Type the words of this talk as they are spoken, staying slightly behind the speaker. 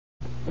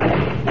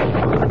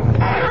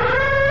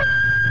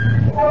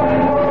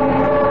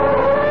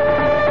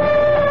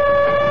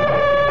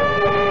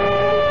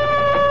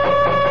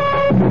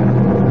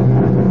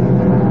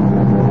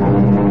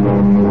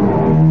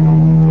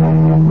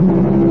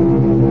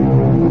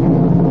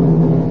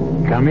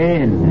Come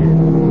in.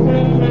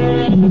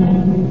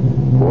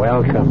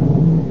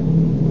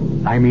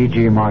 Welcome. I'm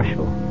E.G.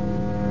 Marshall.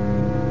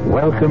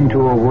 Welcome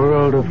to a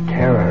world of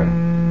terror.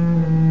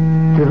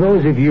 To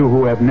those of you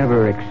who have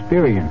never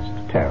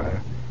experienced terror,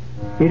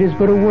 it is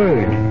but a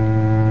word,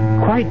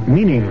 quite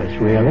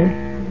meaningless, really,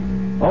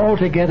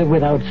 altogether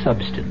without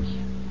substance.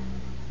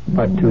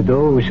 But to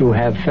those who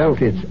have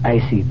felt its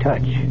icy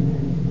touch,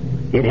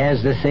 it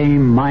has the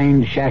same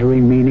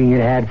mind-shattering meaning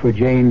it had for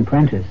Jane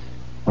Prentice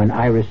when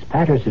Iris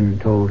Patterson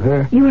told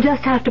her... You'll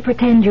just have to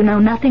pretend you know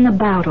nothing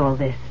about all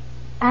this.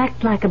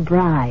 Act like a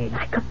bride.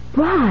 Like a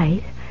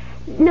bride?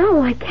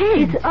 No, I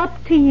can't. It's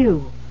up to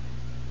you.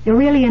 You're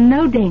really in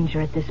no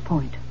danger at this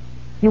point.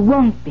 You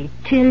won't be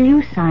till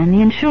you sign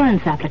the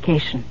insurance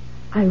application.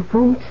 I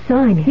won't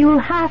sign it. You'll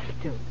have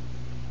to,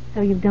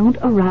 so you don't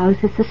arouse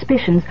his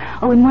suspicions.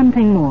 Oh, and one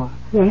thing more.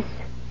 Yes?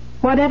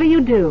 Whatever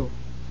you do,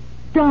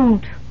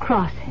 don't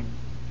cross him.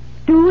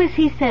 Do as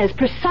he says,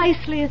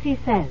 precisely as he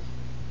says.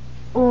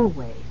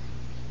 Always.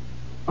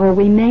 Or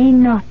we may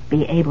not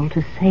be able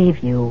to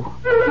save you.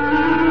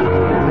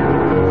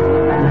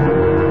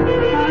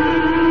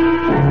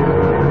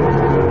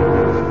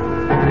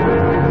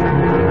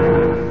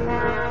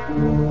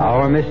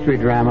 Our mystery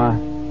drama,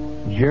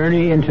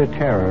 Journey into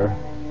Terror,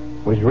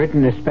 was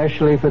written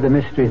especially for the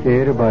Mystery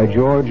Theater by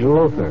George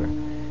Lowthar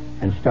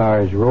and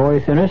stars Roy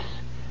Thinnis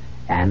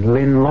and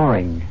Lynn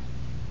Loring.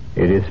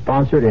 It is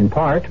sponsored in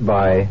part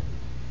by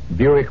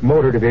Buick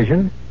Motor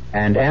Division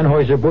and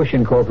Anheuser-Busch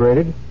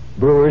Incorporated,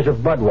 brewers of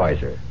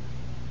Budweiser.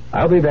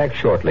 I'll be back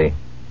shortly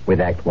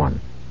with Act One.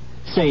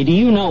 Say, do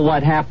you know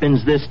what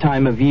happens this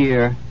time of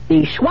year?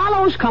 The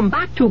swallows come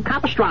back to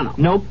Capistrano.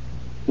 Nope.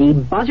 The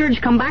buzzards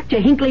come back to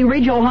Hinkley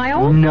Ridge,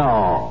 Ohio.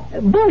 No.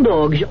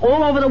 Bulldogs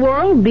all over the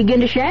world begin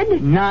to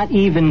shed. Not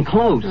even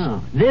close.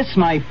 Oh. This,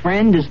 my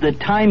friend, is the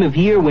time of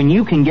year when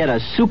you can get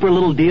a super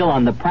little deal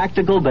on the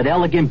practical but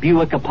elegant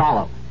Buick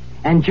Apollo.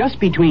 And just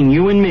between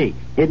you and me,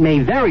 it may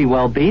very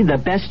well be the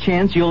best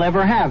chance you'll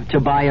ever have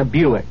to buy a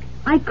Buick.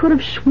 I could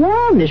have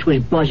sworn this was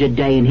Buzzard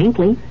Day in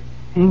Hinkley.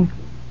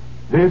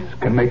 This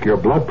can make your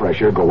blood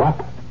pressure go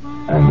up.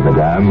 And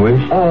Madame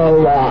wish?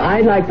 Oh,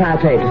 I'd like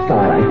pâté to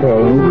start, I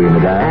think. Oui,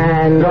 Madame.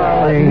 And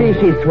Darling.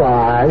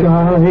 vichyssoise.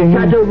 Darling.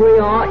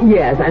 Chateaubriand,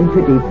 yes, and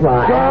petit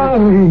pois.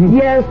 Darling.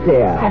 Yes,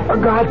 dear. I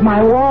forgot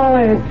my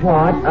wallet.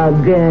 What,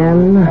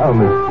 again? Oh,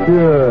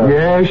 monsieur.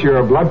 Yes,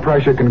 your blood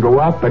pressure can go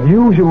up, but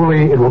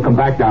usually it will come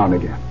back down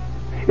again.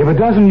 If it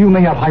doesn't, you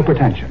may have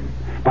hypertension.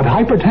 But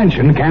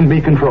hypertension can be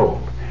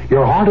controlled.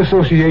 Your Heart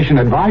Association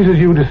advises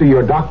you to see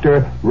your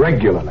doctor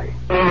regularly.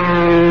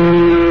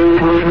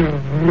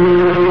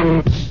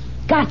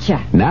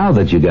 Gotcha. Now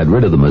that you got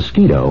rid of the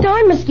mosquito,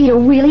 Darn mosquito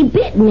really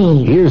bit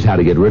me. here's how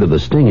to get rid of the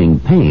stinging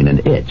pain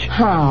and itch.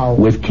 How?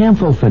 With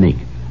Campho-Phenique.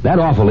 That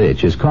awful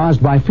itch is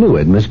caused by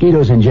fluid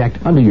mosquitoes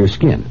inject under your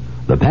skin.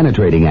 The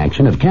penetrating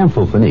action of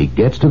Campho-Phenique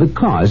gets to the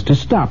cause to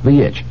stop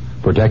the itch.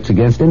 Protects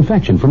against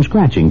infection from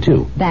scratching,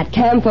 too. That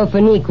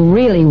Campho-Phenique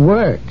really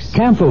works.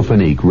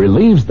 Campho-Phenique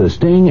relieves the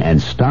sting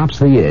and stops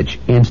the itch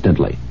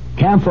instantly.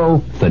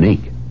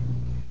 Campho-Phenique.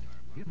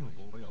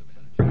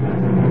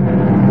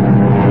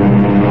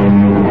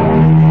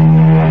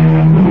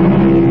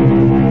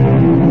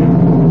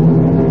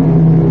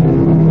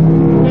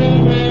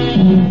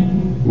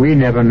 We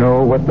never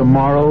know what the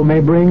morrow may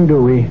bring,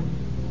 do we?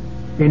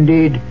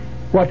 Indeed,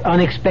 what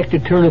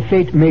unexpected turn of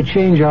fate may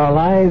change our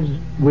lives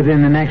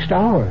within the next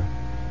hour.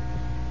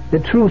 The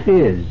truth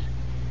is,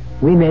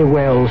 we may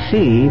well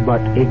see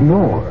but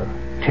ignore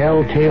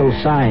telltale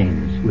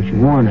signs which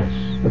warn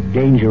us of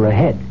danger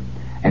ahead.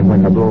 And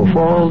when the blow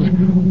falls,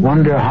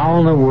 wonder how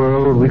in the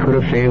world we could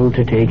have failed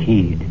to take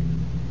heed.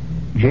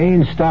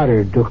 Jane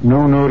Stoddard took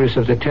no notice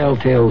of the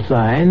telltale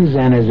signs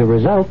and as a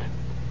result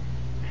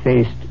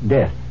faced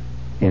death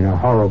in a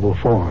horrible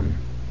form.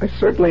 I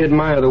certainly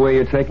admire the way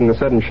you're taking the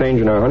sudden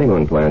change in our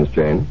honeymoon plans,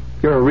 Jane.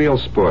 You're a real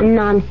sport.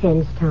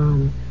 Nonsense,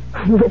 Tom.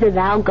 Whither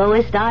thou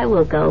goest, I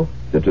will go.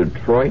 To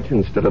Detroit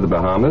instead of the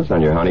Bahamas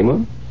on your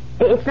honeymoon?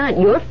 It's not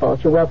your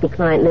fault your wealthy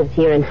client lives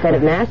here instead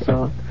of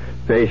Nassau.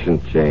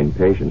 Patient, Jane,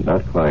 patient,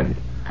 not client.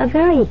 A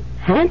very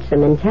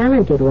handsome and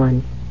talented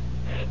one.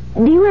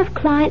 Do you have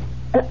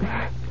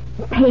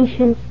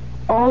patients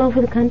all over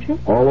the country?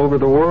 All over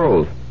the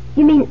world.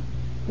 You mean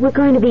we're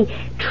going to be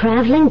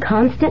traveling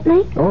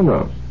constantly? Oh,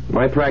 no.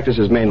 My practice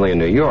is mainly in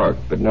New York,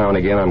 but now and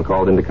again I'm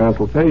called into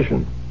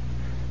consultation.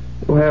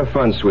 We'll have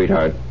fun,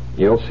 sweetheart.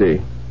 You'll see.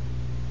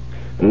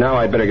 And now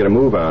I'd better get a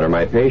move on, or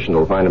my patient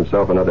will find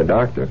himself another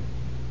doctor.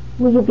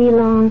 Will you be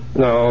long?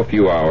 No, a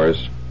few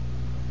hours.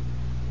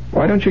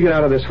 Why don't you get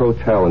out of this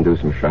hotel and do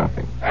some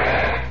shopping?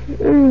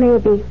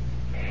 Maybe.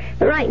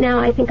 But right now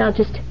I think I'll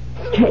just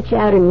stretch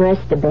out and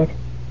rest a bit.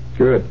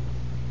 Good.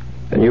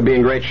 Then you'll be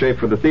in great shape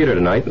for the theater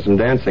tonight and some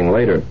dancing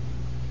later.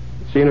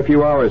 See you in a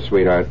few hours,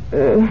 sweetheart.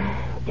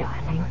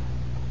 Darling.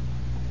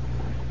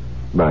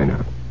 Bye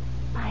now.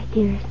 Bye,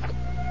 dearest.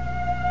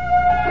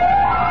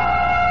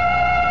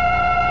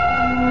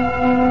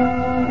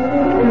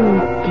 Oh,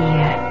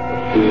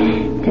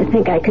 dear. To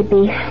think I could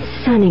be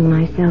sunning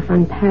myself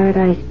on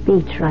Paradise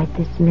Beach right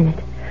this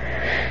minute.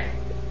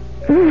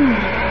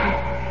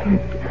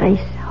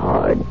 Nice,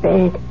 hard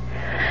bed.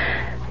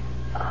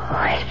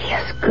 Oh, it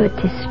feels good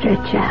to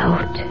stretch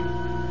out.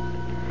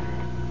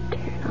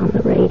 Turn on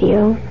the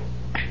radio.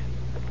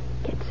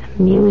 Get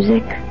some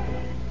music.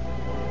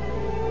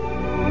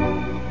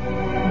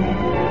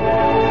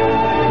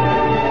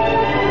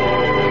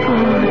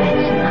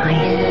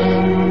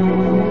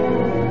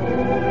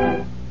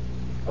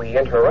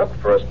 Interrupt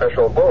for a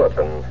special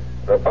bulletin.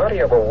 The body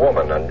of a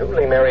woman, a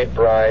newly married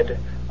bride,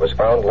 was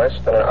found less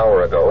than an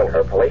hour ago in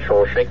her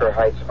palatial Shaker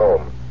Heights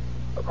home.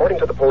 According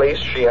to the police,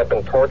 she had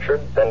been tortured,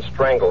 then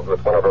strangled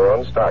with one of her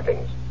own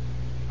stockings.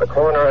 The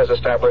coroner has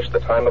established the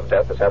time of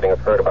death as having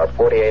occurred about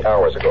 48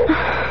 hours ago.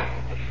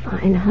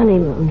 Fine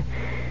honeymoon.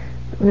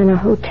 I'm in a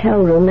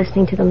hotel room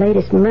listening to the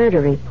latest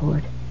murder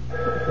report.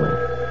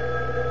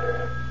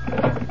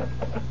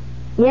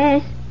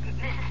 Yes?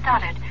 Mrs.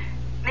 Stoddard.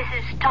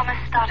 Mrs. Thomas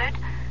Stoddard?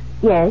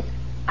 Yes?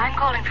 I'm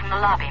calling from the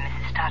lobby,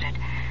 Mrs. Stoddard.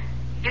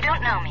 You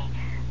don't know me,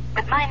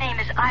 but my name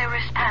is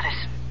Iris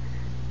Patterson.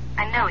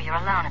 I know you're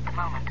alone at the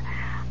moment.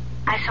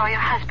 I saw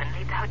your husband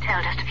leave the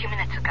hotel just a few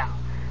minutes ago.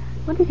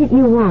 What is it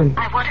you want?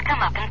 I want to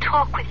come up and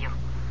talk with you.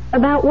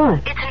 About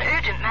what? It's an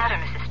urgent matter,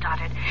 Mrs.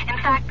 Stoddard. In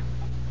fact,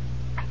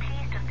 and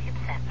please don't be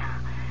upset now.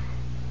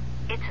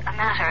 It's a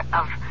matter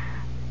of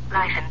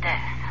life and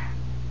death.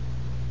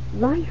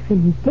 Life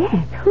and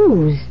death?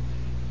 Whose?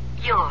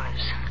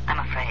 Yours, I'm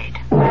afraid.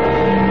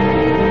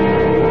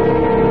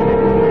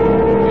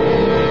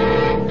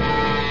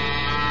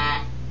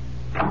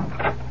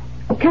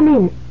 Come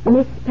in,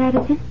 Miss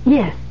Patterson.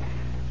 Yes,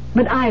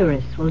 but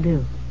Iris will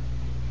do.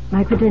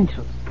 My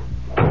credentials.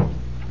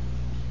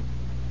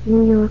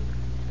 New York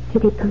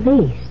City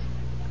Police.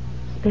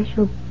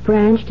 Special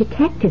Branch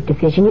Detective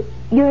Division.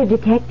 You're a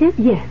detective?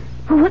 Yes.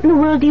 Well, what in the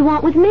world do you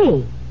want with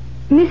me?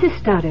 Mrs.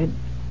 Stoddard,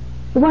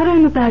 what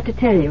I'm about to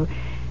tell you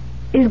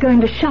is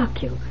going to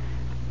shock you.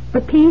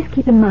 But please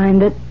keep in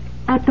mind that,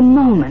 at the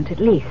moment at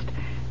least,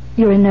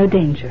 you're in no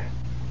danger.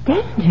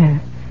 Danger?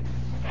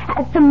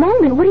 At the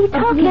moment? What are you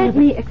talking about? Let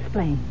me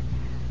explain.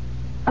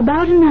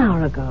 About an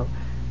hour ago,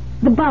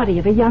 the body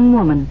of a young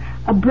woman,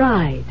 a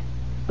bride,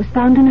 was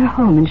found in her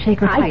home in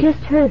Shaker Heights. I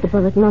just heard the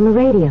bulletin on the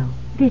radio.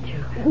 Did you?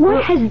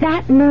 What has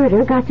that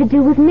murder got to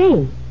do with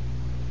me?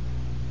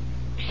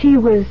 She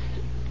was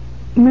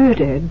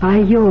murdered by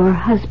your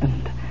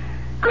husband.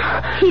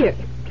 Here,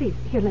 please,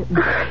 let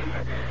me.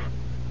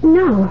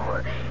 No,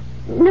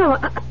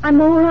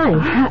 I'm all right.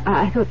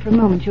 I thought for a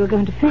moment you were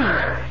going to faint.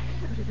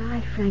 So did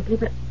I, frankly,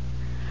 but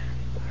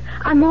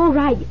I'm all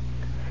right.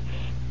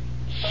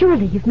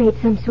 Surely you've made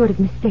some sort of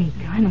mistake.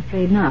 No, I'm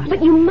afraid not.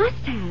 But you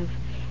must have.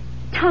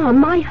 Tom,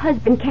 my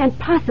husband can't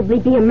possibly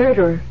be a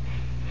murderer.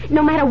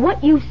 No matter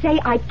what you say,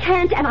 I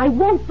can't and I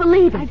won't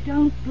believe it. I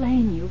don't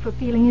blame you for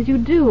feeling as you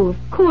do, of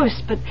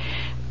course, but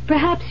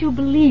perhaps you'll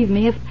believe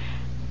me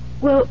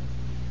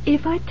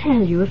if I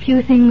tell you a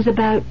few things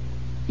about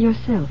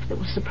yourself that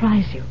will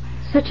surprise you.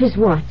 Such as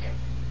what?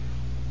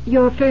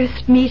 Your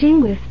first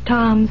meeting with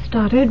Tom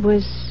Stoddard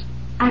was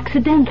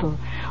accidental,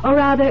 or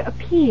rather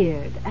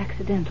appeared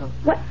accidental.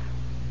 What?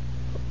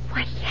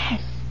 Why,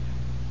 yes.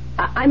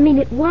 I mean,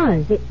 it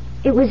was.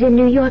 It was in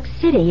New York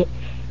City. It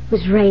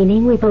was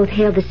raining. We both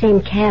hailed the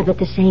same cab at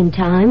the same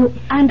time.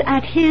 And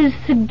at his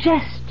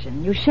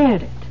suggestion, you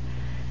shared it.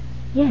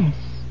 Yes.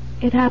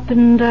 It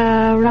happened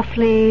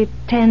roughly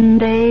 10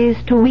 days,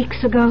 2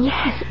 weeks ago.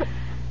 Yes,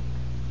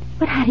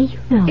 but how do you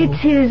know? It's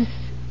his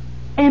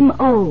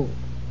M.O.,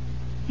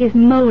 his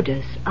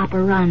modus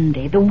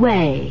operandi, the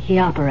way he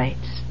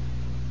operates.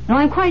 Now,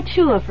 I'm quite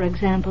sure, for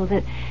example,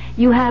 that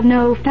you have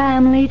no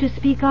family to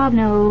speak of,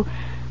 no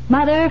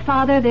mother,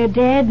 father, they're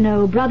dead,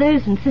 no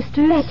brothers and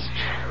sisters. That's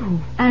true.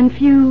 And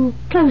few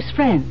close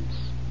friends.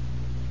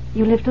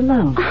 You lived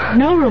alone.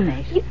 No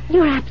roommate.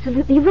 You're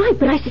absolutely right,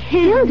 but I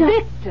still His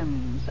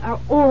victims are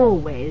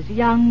always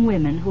young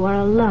women who are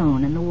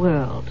alone in the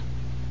world.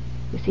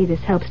 You see, this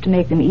helps to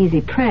make them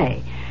easy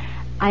prey.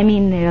 I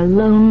mean, they're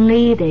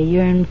lonely, they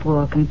yearn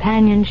for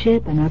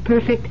companionship, and are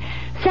perfect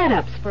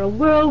setups for a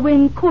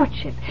whirlwind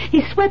courtship.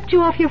 He swept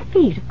you off your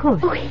feet, of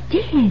course. Oh, he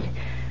did.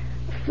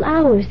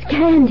 Flowers,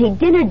 candy,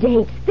 dinner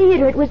dates,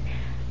 theater. It was...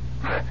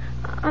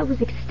 I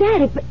was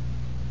ecstatic, but...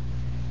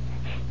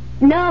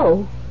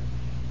 No,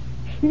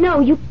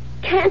 you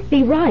can't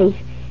be right.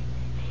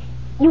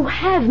 You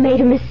have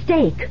made a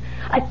mistake.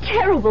 A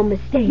terrible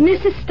mistake.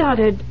 Mrs.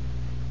 Stoddard,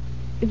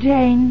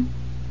 Jane,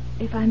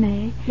 if I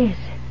may. Yes.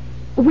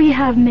 We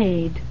have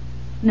made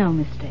no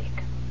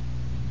mistake.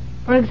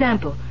 For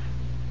example,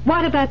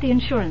 what about the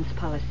insurance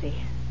policy?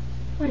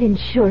 What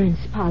insurance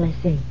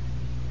policy?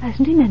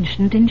 Hasn't he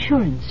mentioned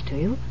insurance to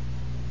you?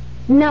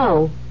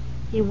 No.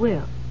 He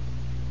will.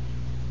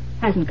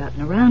 Hasn't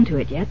gotten around to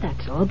it yet,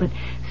 that's all, but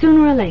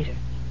sooner or later.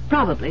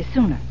 Probably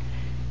sooner.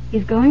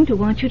 He's going to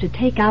want you to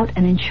take out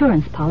an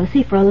insurance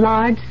policy for a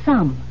large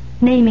sum,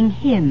 naming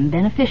him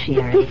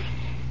beneficiary.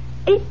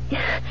 It's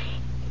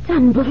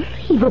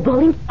unbelievable,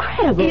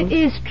 incredible. It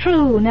is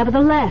true,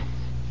 nevertheless.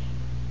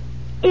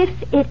 If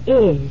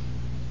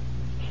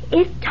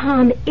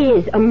Tom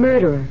is a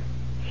murderer,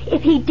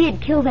 if he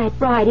did kill that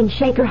bride in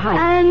Shaker Heights...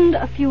 And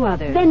a few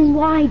others. Then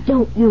why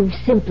don't you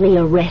simply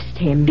arrest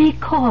him?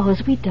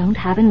 Because we don't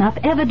have enough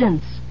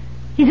evidence.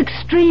 He's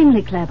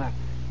extremely clever.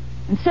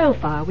 And so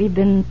far, we've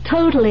been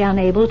totally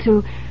unable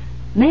to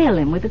nail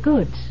him with the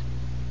goods.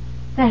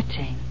 That,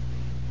 Jane,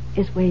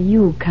 is where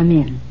you come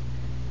in.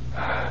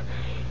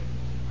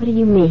 What do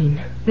you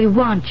mean? We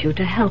want you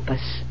to help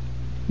us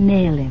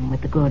nail him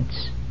with the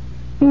goods.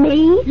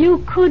 Me?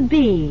 You could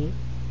be.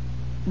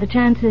 The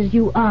chances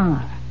you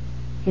are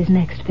his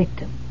next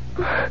victim.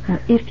 Now,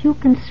 if you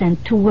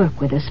consent to work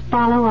with us,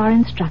 follow our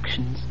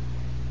instructions,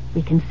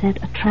 we can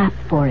set a trap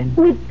for him.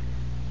 With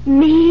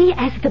me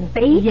as the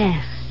bait?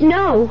 Yes.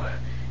 No.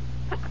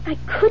 I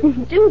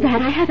couldn't do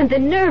that. I haven't the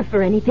nerve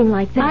for anything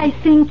like that. I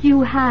think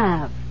you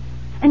have.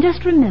 And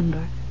just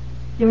remember,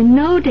 you're in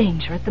no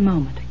danger at the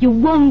moment. You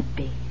won't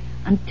be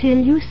until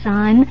you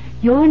sign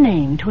your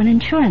name to an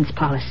insurance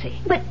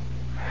policy. But,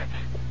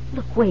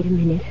 look, wait a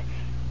minute.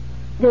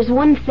 There's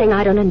one thing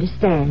I don't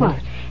understand.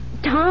 What?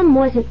 Tom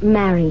wasn't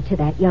married to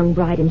that young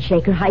bride in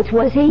Shaker Heights,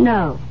 was he?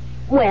 No.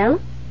 Well?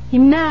 He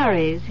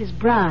marries his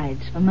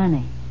brides for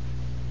money.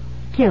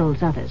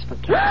 Kills others for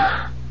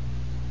kills.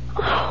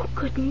 Oh,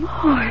 good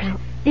Lord.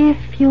 If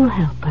you'll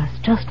help us,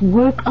 just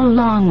work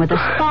along with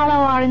us, follow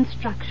our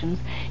instructions,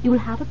 you will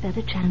have a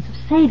better chance of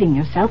saving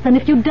yourself than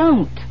if you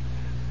don't.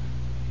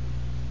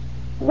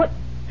 What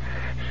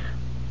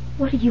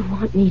do you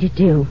want me to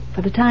do?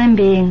 For the time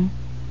being,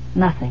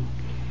 nothing.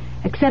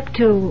 Except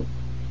to,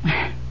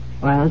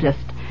 well, just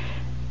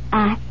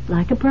act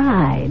like a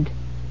bride.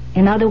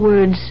 In other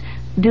words,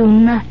 do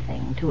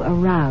nothing to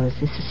arouse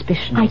his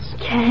suspicions. I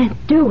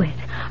can't do it.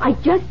 I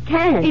just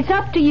can't. It's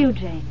up to you,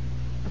 Jane.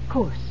 Of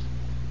course.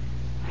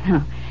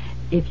 Now,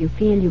 if you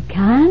feel you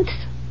can't,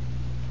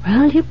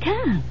 well, you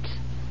can't.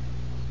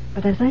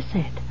 But as I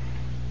said,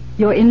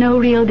 you're in no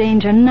real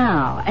danger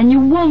now, and you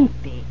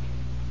won't be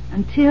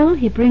until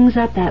he brings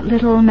up that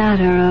little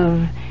matter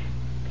of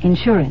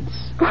insurance.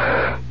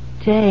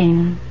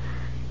 Jane,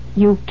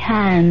 you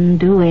can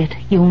do it.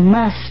 You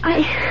must.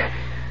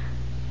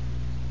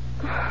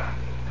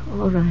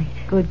 All right.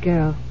 Good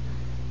girl.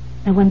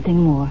 Now, one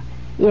thing more.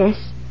 Yes?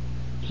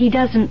 He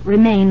doesn't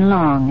remain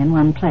long in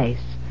one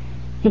place.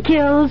 He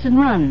kills and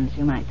runs,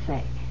 you might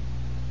say.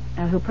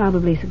 He'll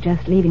probably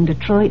suggest leaving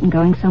Detroit and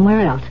going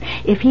somewhere else.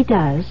 If he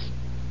does,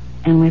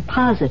 and we're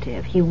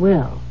positive he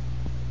will,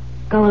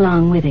 go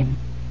along with him.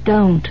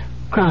 Don't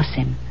cross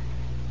him.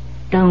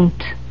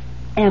 Don't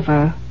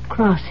ever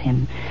cross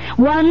him.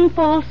 One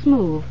false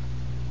move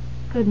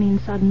could mean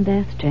sudden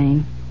death,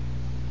 Jane.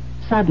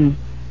 Sudden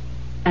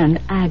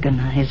and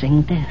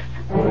agonizing death.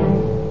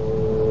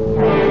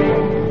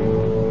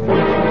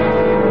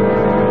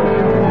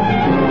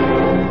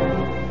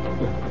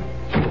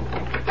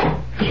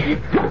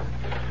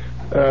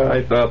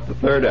 I thought the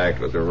third act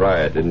was a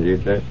riot, didn't you,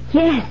 Jane?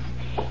 Yes.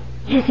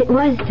 Yes, it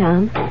was,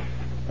 Tom.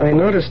 I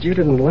noticed you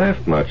didn't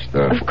laugh much,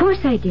 though. Of course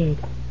I did.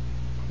 It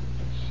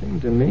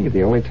seemed to me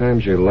the only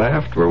times you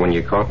laughed were when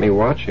you caught me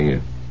watching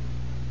you.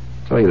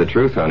 Tell you the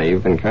truth, honey,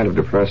 you've been kind of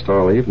depressed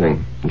all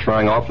evening and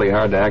trying awfully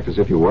hard to act as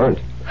if you weren't.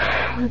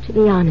 Well, to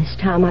be honest,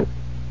 Tom,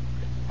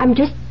 I'm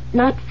just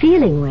not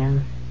feeling well.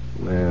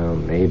 Well,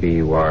 maybe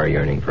you are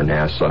yearning for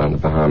Nassau and the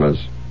Bahamas.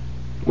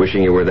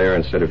 Wishing you were there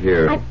instead of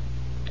here.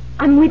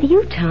 I'm with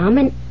you, Tom,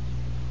 and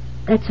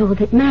that's all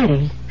that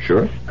matters.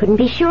 Sure? Couldn't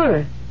be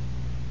surer.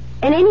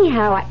 And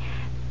anyhow,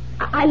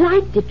 I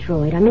like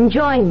Detroit. I'm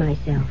enjoying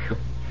myself.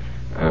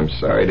 I'm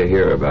sorry to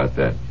hear about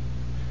that.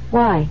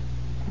 Why?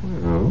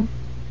 Well,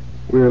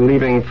 we're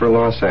leaving for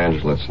Los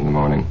Angeles in the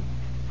morning.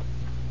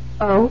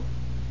 Oh?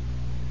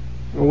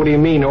 Well, what do you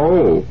mean,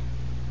 oh?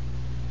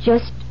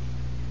 Just...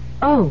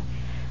 oh.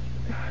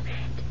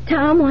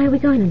 Tom, why are we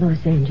going to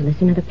Los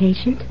Angeles? Another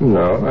patient?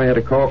 No, I had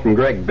a call from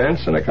Greg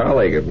Benson, a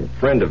colleague, a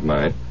friend of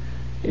mine.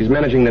 He's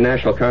managing the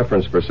National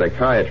Conference for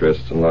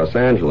Psychiatrists in Los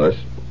Angeles.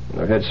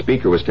 Our head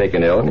speaker was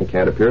taken ill, and he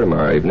can't appear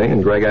tomorrow evening,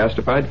 and Greg asked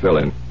if I'd fill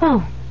in.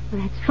 Oh,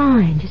 well, that's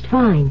fine, just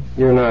fine.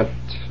 You're not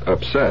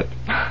upset?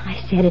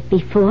 I said it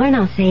before, and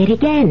I'll say it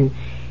again.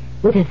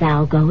 Whither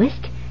thou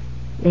goest,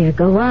 there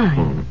go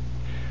I.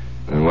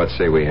 And what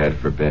say we head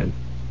for bed?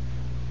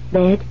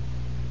 Bed?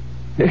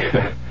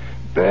 Yeah,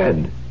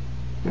 bed.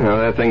 You know,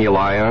 that thing you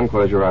lie on,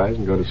 close your eyes,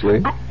 and go to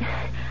sleep?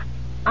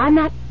 I'm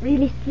not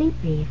really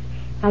sleepy.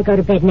 If I go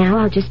to bed now,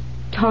 I'll just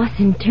toss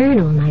and turn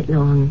all night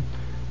long.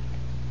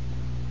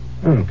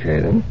 Okay,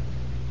 then.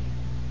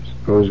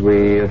 Suppose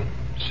we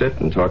sit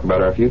and talk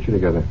about our future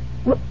together.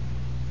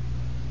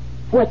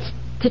 What's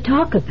to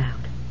talk about?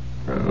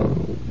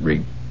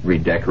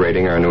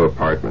 Redecorating our new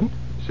apartment.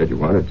 You said you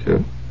wanted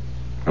to.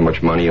 How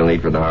much money you'll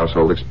need for the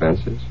household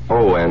expenses.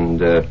 Oh,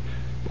 and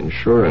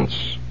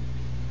insurance.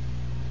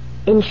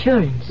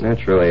 Insurance?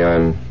 Naturally,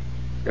 I'm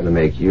going to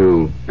make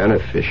you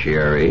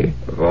beneficiary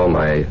of all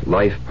my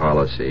life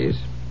policies.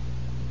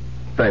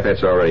 In fact,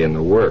 that's already in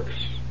the works.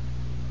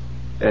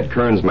 Ed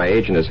Kearns, my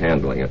agent, is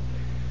handling it.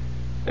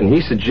 And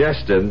he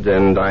suggested,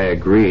 and I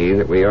agree,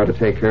 that we ought to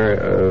take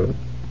her,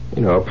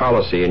 a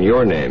policy in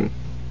your name,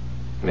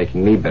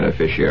 making me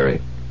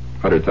beneficiary.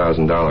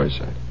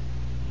 $100,000.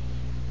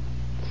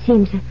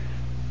 Seems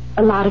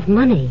a lot of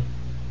money.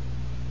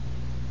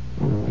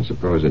 Well, I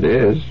suppose it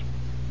is.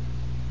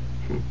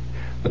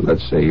 But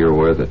let's say you're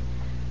worth it.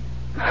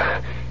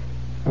 I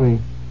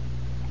mean,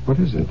 what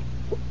is it?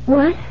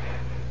 What?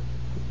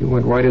 You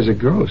went white as a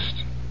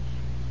ghost.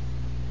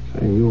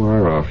 Say, you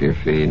are off your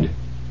feed.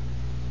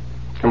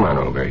 Come on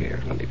over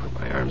here. Let me put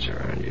my arms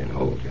around you and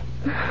hold you.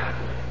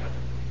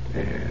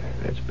 Yeah,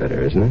 that's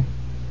better, isn't it?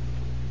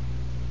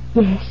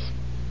 Yes.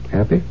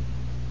 Happy?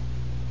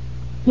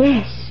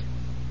 Yes.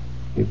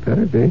 You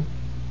better be.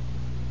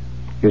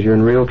 Because you're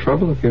in real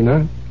trouble if you're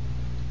not.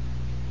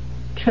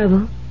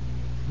 Trouble?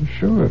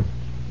 Sure.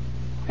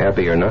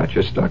 Happy or not,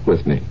 you're stuck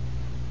with me.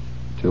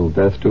 Till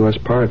death do us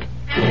part.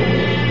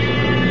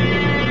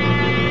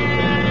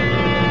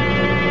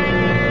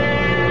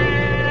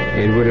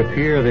 It would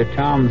appear that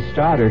Tom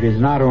Stoddard is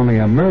not only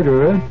a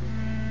murderer,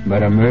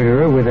 but a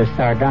murderer with a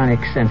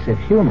sardonic sense of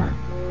humor.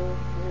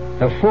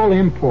 The full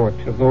import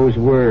of those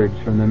words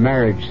from the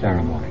marriage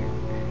ceremony,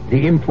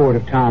 the import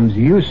of Tom's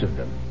use of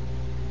them,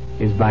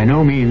 is by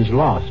no means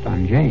lost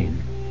on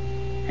Jane.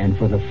 And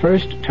for the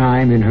first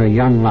time in her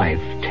young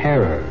life,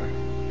 terror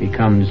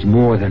becomes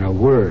more than a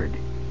word.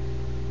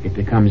 It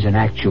becomes an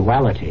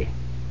actuality.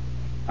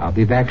 I'll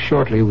be back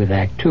shortly with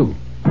Act Two.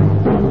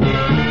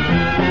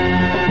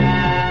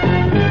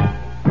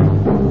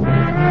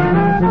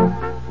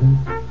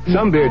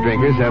 Some beer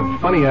drinkers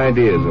have funny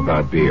ideas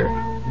about beer.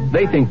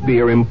 They think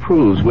beer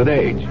improves with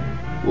age,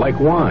 like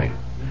wine.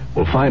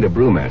 Well, find a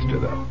brewmaster,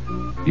 though.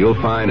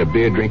 You'll find a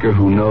beer drinker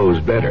who knows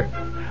better.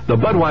 The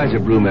Budweiser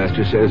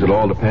brewmaster says it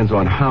all depends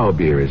on how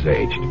beer is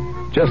aged.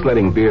 Just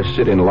letting beer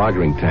sit in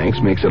lagering tanks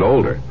makes it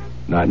older,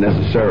 not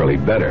necessarily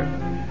better.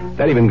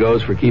 That even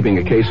goes for keeping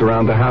a case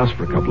around the house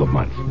for a couple of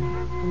months.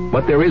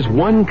 But there is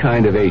one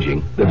kind of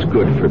aging that's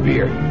good for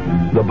beer,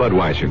 the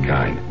Budweiser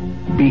kind,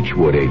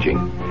 beechwood aging.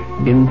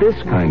 In this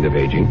kind of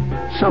aging,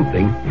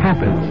 something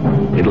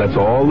happens. It lets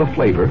all the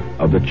flavor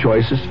of the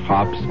choicest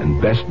hops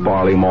and best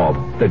barley malt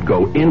that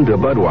go into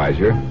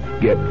Budweiser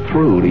get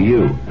through to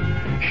you.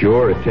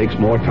 Sure, it takes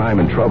more time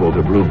and trouble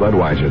to brew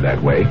Budweiser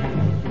that way,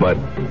 but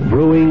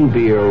brewing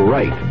beer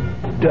right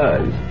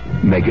does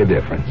make a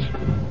difference.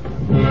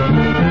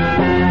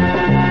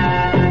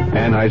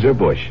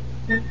 Anheuser-Busch,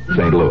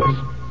 St. Louis.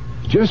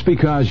 Just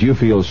because you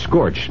feel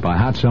scorched by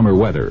hot summer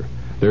weather,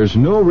 there's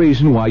no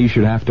reason why you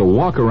should have to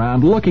walk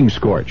around looking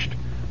scorched.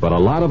 But a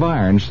lot of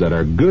irons that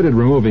are good at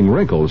removing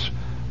wrinkles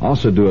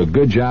also do a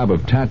good job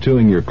of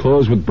tattooing your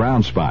clothes with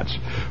brown spots.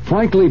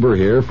 Frank Lieber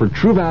here for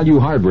True Value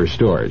Hardware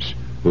Stores,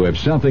 who have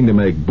something to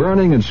make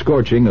burning and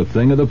scorching a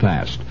thing of the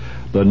past.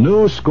 The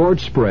new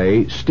Scorch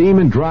Spray Steam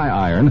and Dry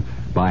Iron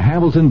by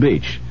Hamilton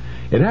Beach.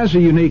 It has a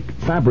unique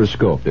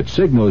fabroscope that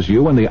signals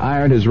you when the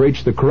iron has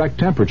reached the correct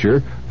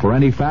temperature for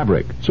any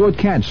fabric, so it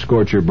can't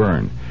scorch or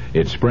burn.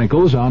 It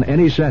sprinkles on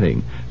any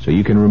setting, so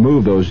you can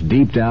remove those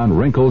deep down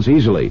wrinkles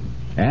easily.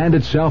 And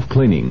it's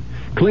self-cleaning.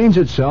 Cleans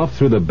itself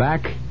through the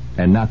back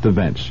and not the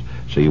vents,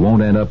 so you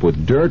won't end up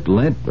with dirt,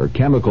 lint, or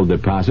chemical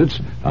deposits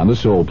on the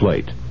sole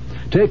plate.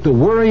 Take the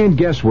worry and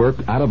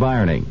guesswork out of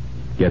ironing.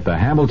 Get the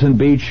Hamilton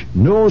Beach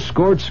No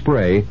Scorch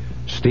Spray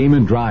Steam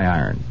and Dry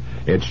Iron.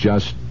 It's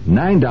just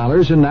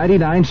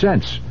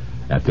 $9.99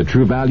 at the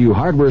True Value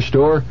Hardware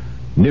Store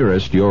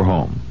nearest your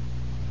home.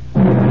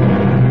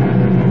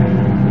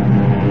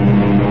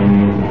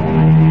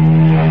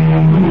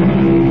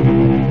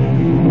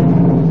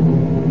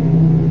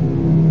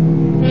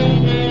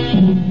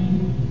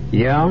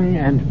 Young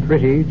and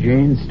pretty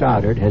Jane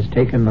Stoddard has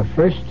taken the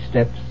first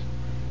steps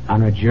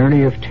on a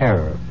journey of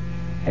terror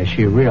as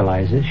she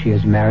realizes she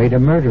has married a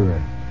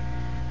murderer,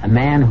 a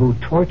man who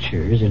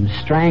tortures and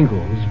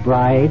strangles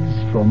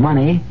brides for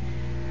money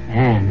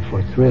and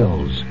for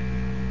thrills.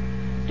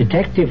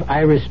 Detective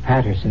Iris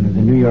Patterson of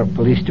the New York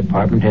Police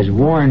Department has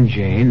warned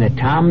Jane that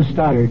Tom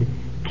Stoddard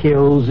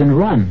kills and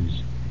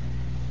runs.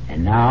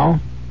 And now,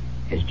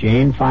 as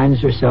Jane finds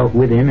herself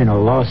with him in a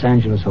Los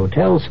Angeles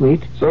hotel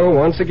suite... So,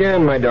 once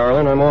again, my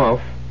darling, I'm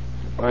off.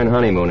 Fine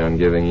honeymoon I'm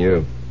giving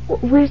you.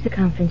 Where's the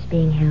conference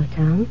being held,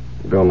 Tom?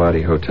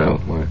 Belmonte Hotel.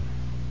 Why?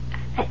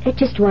 I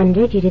just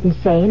wondered. You didn't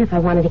say, and if I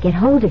wanted to get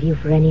hold of you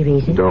for any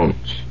reason. Don't.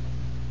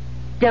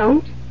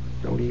 Don't?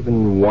 Don't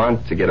even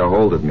want to get a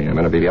hold of me. I'm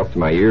going to be up to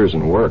my ears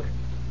in work.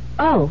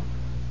 Oh.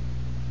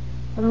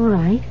 Well, all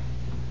right.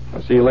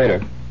 I'll see you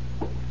later.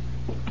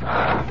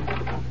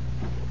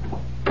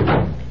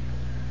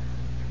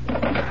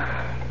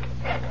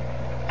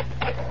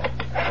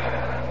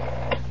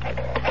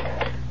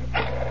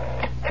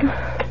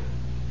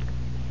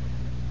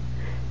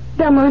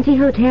 Belmonte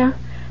Hotel?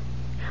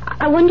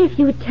 I wonder if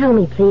you would tell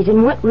me, please,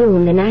 in what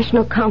room the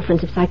National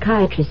Conference of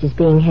Psychiatrists is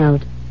being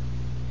held.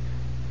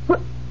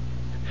 What?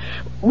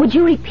 Would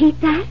you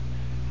repeat that?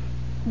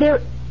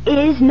 There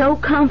is no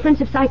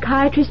conference of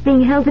psychiatrists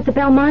being held at the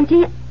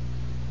Belmonte?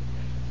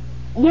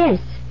 Yes.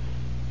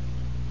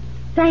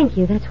 Thank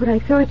you. That's what I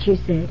thought you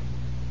said.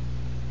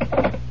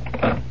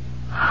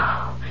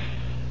 Oh,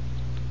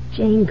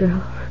 Jane,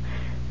 girl,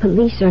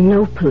 police or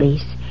no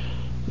police,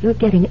 you're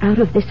getting out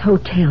of this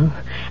hotel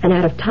and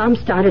out of Tom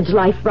Stoddard's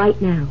life right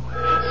now.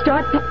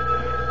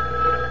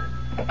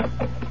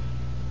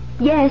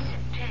 Yes?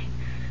 Jane.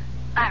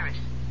 Iris.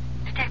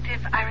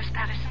 Detective Iris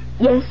Patterson?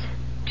 Yes?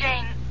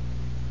 Jane,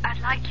 I'd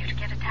like you to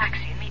get a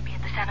taxi and meet me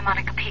at the Santa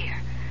Monica Pier.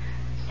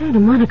 Santa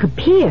Monica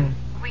Pier?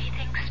 We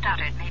think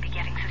Stoddard may be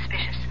getting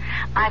suspicious.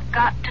 I've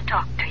got to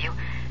talk to you,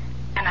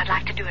 and I'd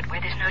like to do it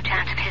where there's no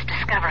chance of his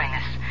discovering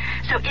us.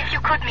 So if you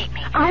could meet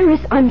me...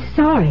 Iris, I'm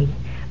sorry,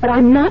 but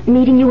I'm not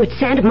meeting you at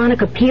Santa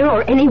Monica Pier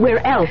or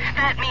anywhere else.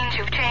 That means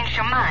you've changed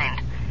your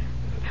mind.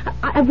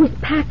 I was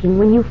packing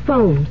when you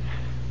phoned.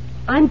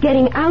 I'm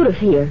getting out of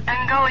here.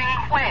 And going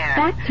where?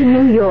 Back to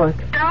New York.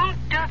 Don't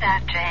do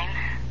that, Jane.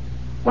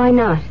 Why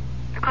not?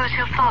 Because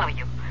he'll follow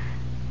you.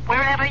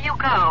 Wherever you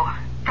go.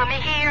 From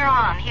here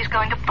on, he's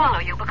going to follow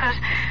you because...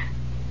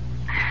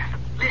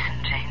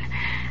 Listen, Jane.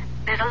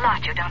 There's a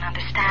lot you don't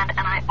understand, and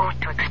I ought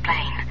to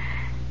explain.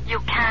 You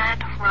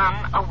can't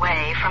run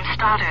away from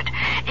Stoddard.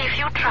 If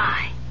you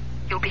try,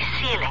 you'll be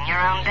sealing your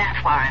own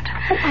death warrant.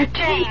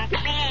 Jane,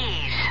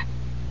 please.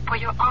 For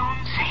your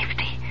own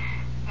safety,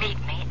 meet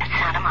me at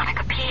Santa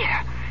Monica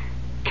Pier.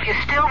 If you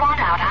still want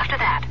out after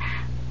that,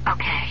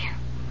 okay.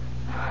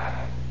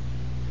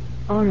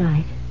 All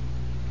right.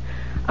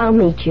 I'll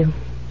meet you.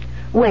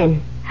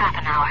 When? Half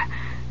an hour.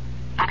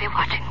 I'll be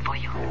watching for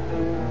you.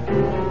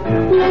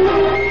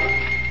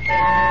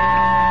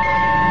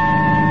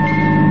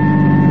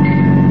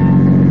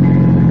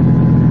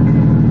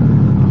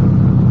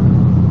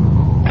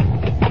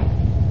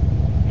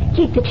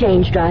 Keep the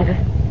change, driver.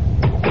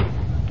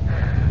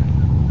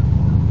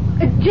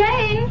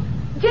 Jane!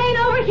 Jane,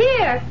 over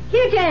here!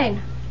 Here,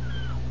 Jane!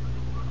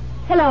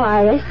 Hello,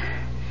 Iris.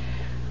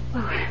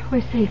 Oh,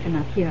 we're safe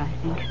enough here, I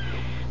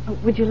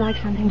think. Would you like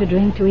something to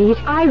drink, to eat?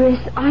 Iris,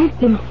 I've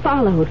been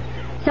followed.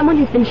 Someone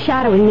has been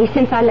shadowing me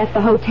since I left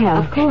the hotel.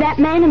 Of course. That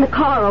man in the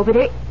car over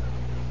there...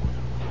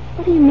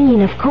 What do you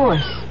mean, of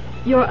course?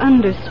 You're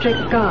under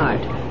strict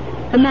guard.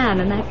 The man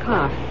in that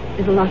car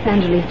is a Los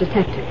Angeles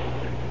detective.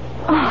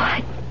 Oh,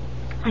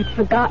 I'd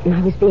forgotten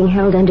I was being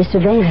held under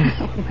surveillance.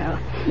 Well,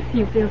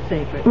 you feel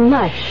safer.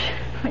 Much.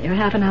 Well, you're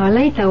half an hour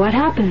late, though. What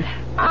happened?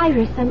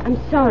 Iris, I'm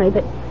sorry,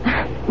 but...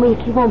 Wait,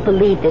 you won't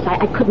believe this.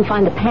 I couldn't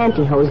find the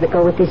pantyhose that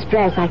go with this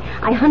dress.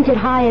 I hunted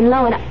high and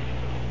low, and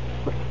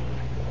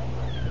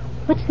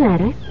What's the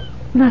matter?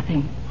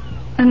 Nothing.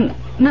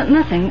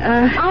 Nothing.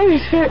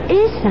 Iris, there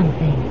is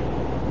something.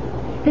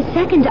 The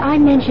second I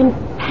mentioned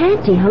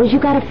pantyhose, you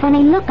got a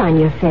funny look on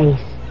your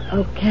face.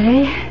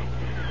 Okay.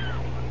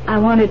 I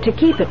wanted to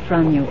keep it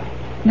from you.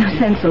 No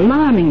sense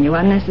alarming you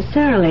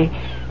unnecessarily.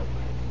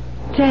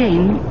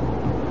 Jane,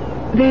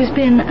 there's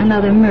been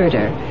another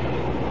murder.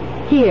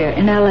 Here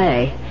in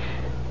L.A.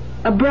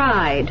 A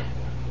bride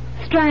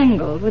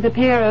strangled with a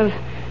pair of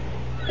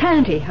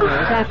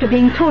pantyhose after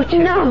being tortured.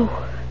 No.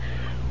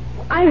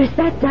 Iris,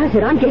 that does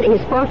it. I'm getting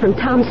as far from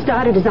Tom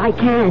Stoddard as I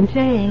can.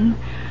 Jane,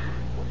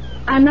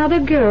 another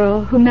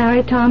girl who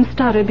married Tom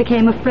Stoddard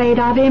became afraid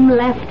of him,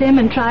 left him,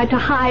 and tried to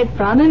hide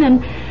from him,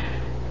 and...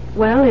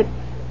 Well, it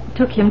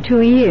took him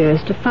 2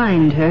 years to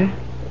find her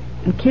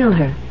and kill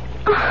her.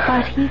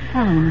 But he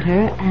found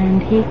her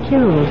and he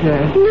killed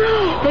her.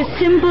 No! The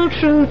simple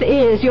truth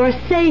is your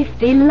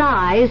safety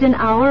lies in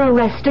our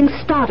arresting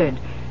Stoddard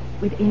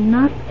with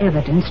enough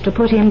evidence to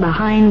put him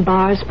behind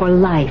bars for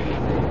life.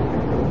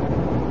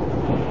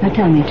 Now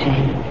tell me,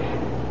 Jane,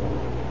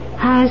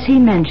 has he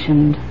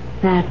mentioned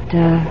that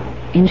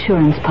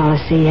insurance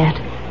policy yet?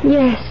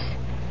 Yes.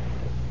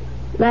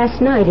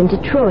 Last night in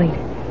Detroit.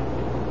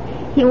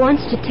 He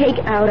wants to take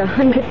out a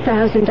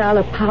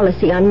 $100,000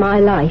 policy on my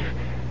life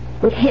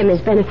with him as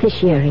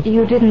beneficiary.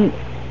 You didn't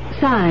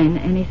sign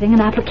anything,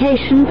 an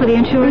application for the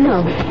insurance?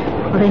 No.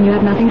 Well, then you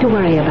have nothing to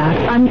worry about.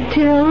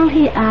 Until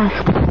he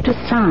asks you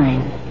to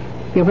sign,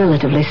 you're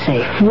relatively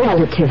safe.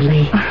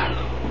 Relatively.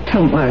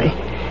 Don't worry.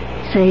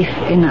 Safe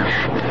enough.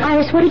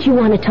 Iris, what did you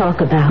want to talk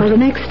about? Well, the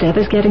next step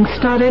is getting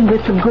started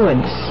with the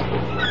goods.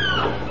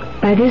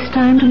 By this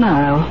time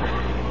tomorrow,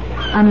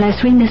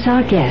 unless we miss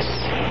our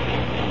guests,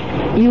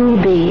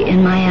 you'll be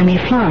in Miami,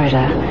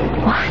 Florida.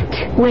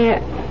 What?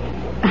 Where...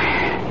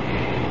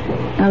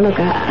 Now, look,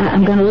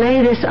 I'm going to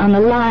lay this on the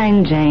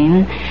line,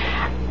 Jane,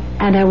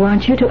 and I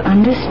want you to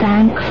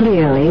understand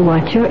clearly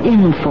what you're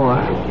in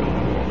for.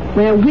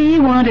 Where we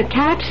want to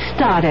catch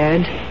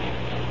Stoddard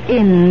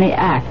in the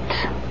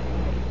act.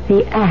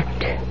 The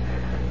act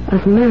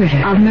of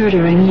murder. Of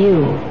murdering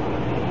you.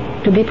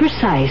 To be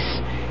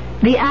precise,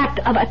 the act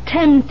of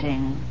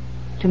attempting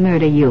to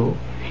murder you.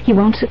 He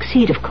won't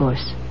succeed, of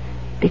course,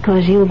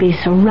 because you'll be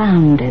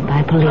surrounded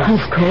by police.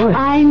 Of course.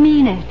 I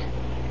mean it.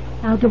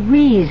 Now, the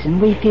reason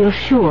we feel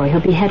sure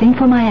he'll be heading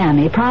for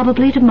Miami,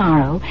 probably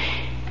tomorrow,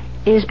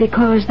 is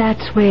because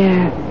that's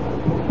where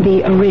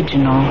the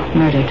original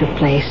murder took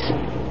place.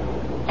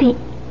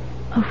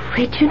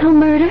 Original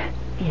murder?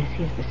 Yes,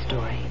 here's the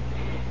story.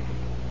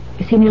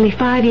 You see, nearly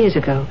 5 years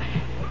ago,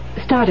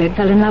 Stoddard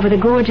fell in love with a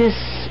gorgeous...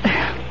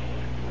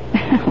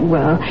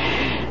 well,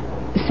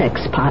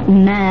 sex pot,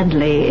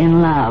 madly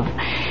in love.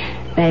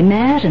 They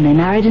met and they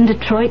married in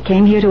Detroit,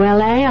 came here to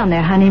L.A. on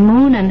their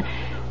honeymoon, and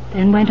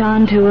then went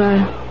on to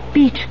a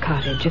beach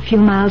cottage a few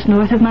miles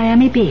north of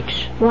Miami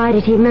Beach. Why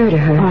did he murder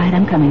her? All right,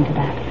 I'm coming to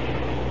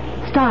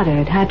that.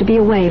 Stoddard had to be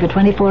away for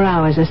 24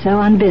 hours or so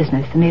on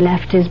business, and he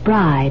left his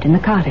bride in the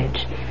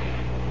cottage.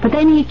 But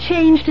then he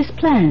changed his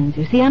plans,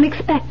 you see,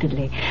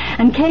 unexpectedly,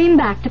 and came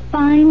back to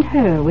find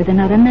her with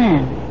another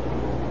man.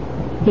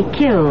 He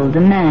killed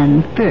the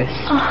man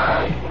first.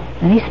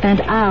 Then he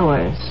spent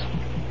hours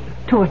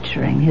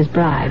torturing his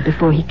bride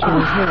before he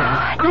killed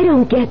her. I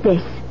don't get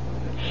this.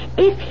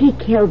 If he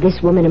killed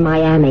this woman in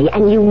Miami,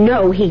 and you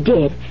know he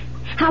did,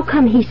 how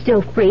come he's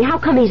still free? How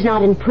come he's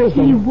not in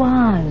prison? He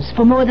was,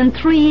 for more than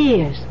 3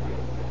 years.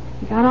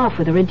 He got off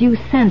with a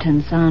reduced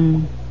sentence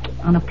on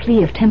a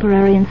plea of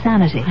temporary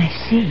insanity. I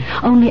see.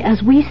 Only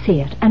as we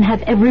see it, and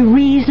have every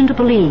reason to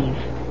believe,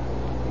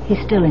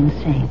 he's still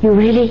insane. You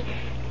really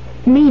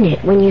mean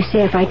it when you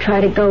say if I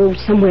try to go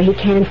somewhere he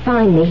can't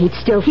find me, he'd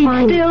still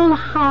find me? He'd still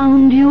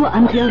hound you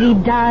until he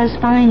does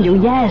find you,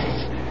 yes.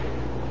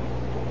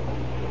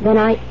 Then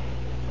I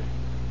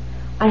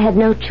have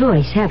no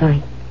choice, have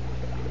I?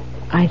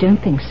 I don't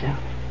think so.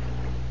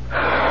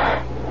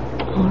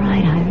 All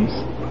right, Iris.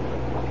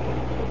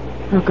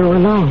 I'll go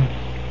along.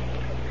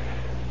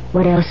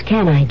 What else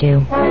can I do?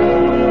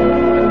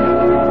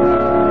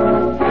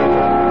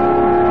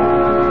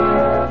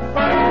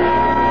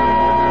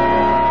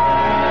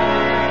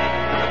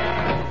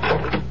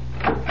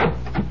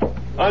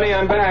 Honey,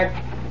 I'm back.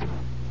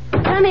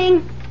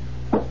 Coming.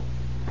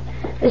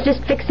 I was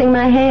just fixing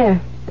my hair.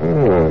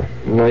 Oh,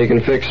 now you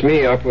can fix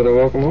me up with a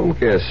welcome home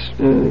kiss.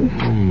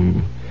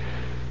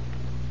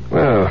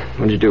 Well,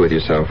 what did you do with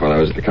yourself while I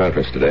was at the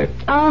conference today?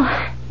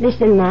 Oh,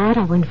 this and that.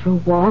 I went for a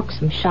walk,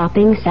 some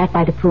shopping, sat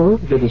by the pool.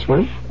 Didn't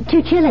swim?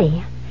 Too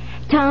chilly.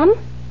 Tom,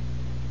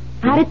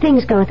 how did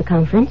things go at the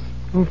conference?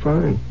 Oh,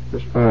 fine.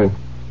 Just fine.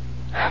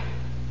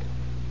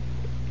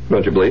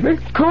 Don't you believe me?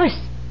 Of course.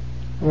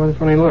 What a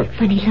funny look.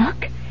 Funny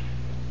look?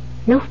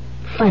 No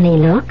funny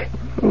look.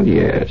 Oh,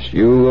 yes.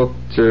 You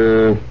looked,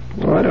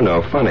 well, I don't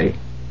know, funny.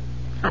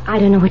 I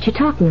don't know what you're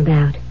talking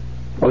about.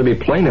 Well, to be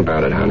plain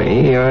about it,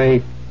 honey,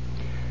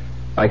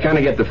 I kind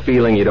of get the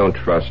feeling you don't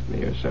trust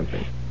me or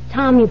something.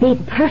 Tom, you're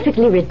being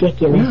perfectly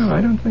ridiculous. No,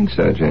 I don't think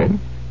so, Jane.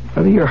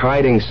 Either you're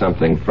hiding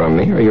something from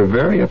me or you're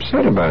very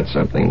upset about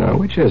something. Now,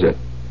 which is it?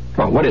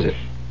 Come on, what is it?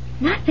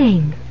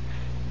 Nothing.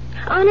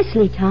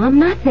 Honestly, Tom,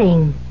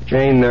 nothing.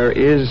 Jane, there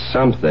is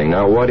something.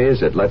 Now, what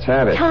is it? Let's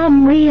have it.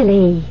 Tom,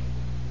 really.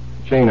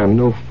 Jane, I'm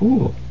no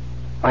fool.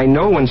 I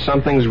know when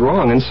something's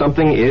wrong, and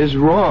something is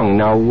wrong.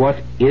 Now, what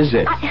is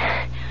it?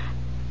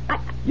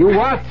 You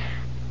what?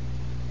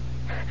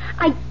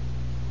 I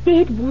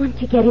did want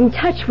to get in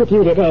touch with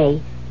you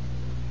today.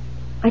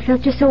 I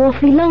felt just so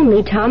awfully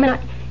lonely, Tom, and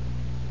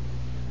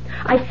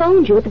I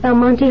phoned you at the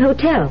Belmonte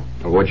Hotel.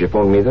 What'd you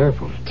phone me there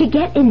for? To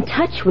get in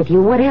touch with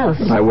you. What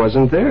else? I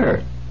wasn't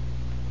there.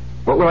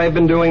 What would I have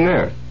been doing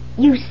there?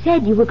 You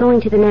said you were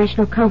going to the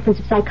National Conference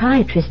of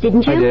Psychiatrists,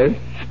 didn't you? I did.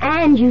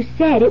 And you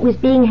said it was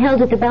being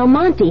held at the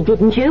Belmonte,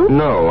 didn't you?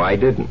 No, I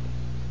didn't.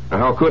 Now,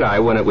 how could I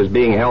when it was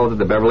being held at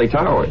the Beverly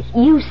Towers?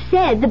 You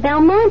said the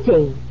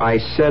Belmonte. I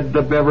said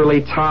the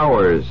Beverly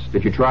Towers.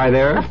 Did you try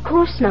there? Of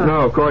course not.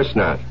 No, of course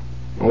not.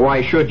 Well,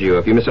 why should you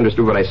if you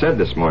misunderstood what I said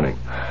this morning?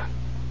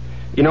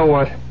 You know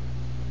what?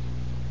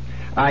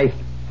 I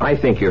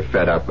think you're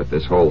fed up with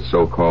this whole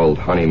so-called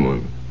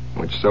honeymoon,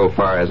 which so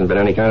far hasn't been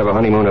any kind of a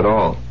honeymoon at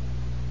all.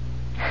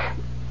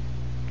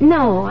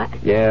 No,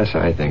 Yes,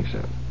 I think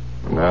so.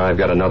 Now I've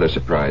got another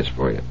surprise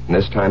for you, and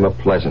this time a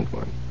pleasant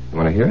one. You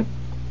want to hear it?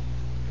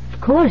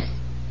 Of course.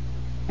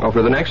 Well,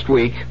 for the next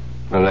week,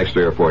 or the next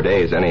 3 or 4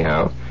 days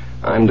anyhow,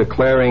 I'm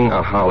declaring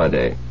a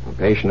holiday. A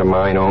patient of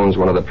mine owns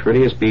one of the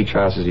prettiest beach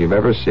houses you've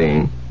ever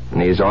seen,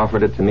 and he's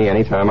offered it to me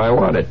any time I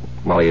want it.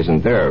 Well, he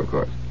isn't there, of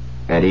course.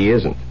 And he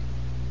isn't.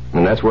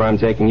 And that's where I'm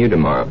taking you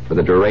tomorrow, for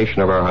the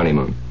duration of our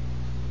honeymoon.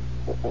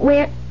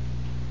 Where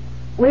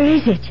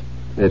is it?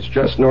 It's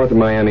just north of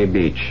Miami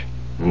Beach.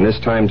 And this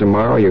time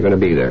tomorrow, you're going to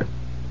be there.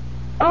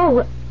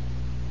 Oh,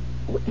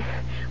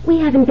 we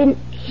haven't been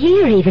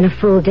here even a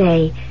full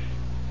day.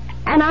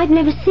 And I've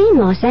never seen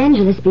Los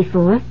Angeles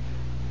before.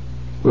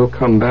 We'll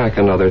come back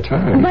another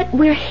time. But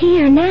we're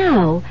here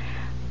now.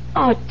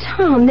 Oh,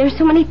 Tom, there's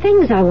so many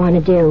things I want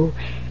to do.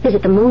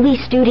 Visit the movie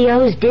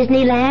studios,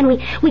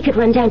 Disneyland. We could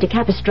run down to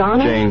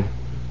Capistrano. Jane,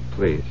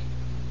 please.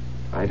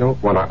 I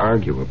don't want to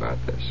argue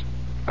about this.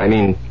 I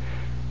mean,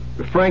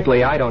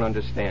 frankly, I don't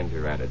understand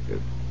your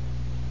attitude.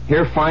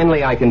 Here,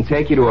 finally, I can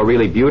take you to a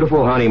really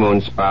beautiful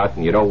honeymoon spot,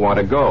 and you don't want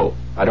to go.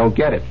 I don't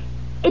get it.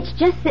 It's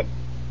just that...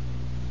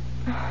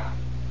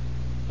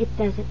 It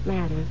doesn't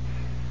matter.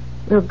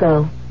 We'll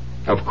go.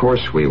 Of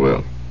course we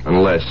will.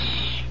 Unless...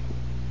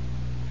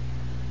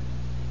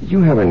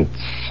 You haven't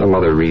some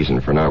other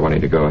reason for not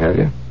wanting to go, have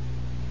you?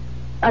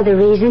 other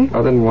reason?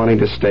 Other than wanting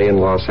to stay in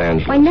Los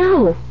Angeles. Why,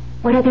 no.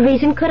 What other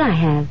reason could I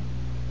have?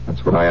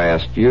 That's what I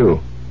asked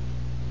you.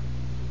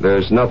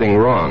 There's nothing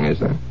wrong, is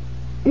there?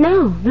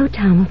 No,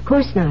 Tom, of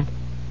course not.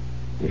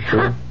 You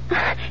sure?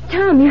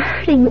 Tom, you're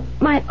hurting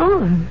my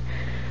arm.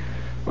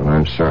 Well,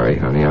 I'm sorry,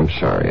 honey. I'm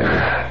sorry.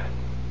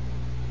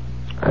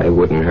 I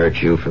wouldn't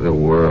hurt you for the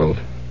world.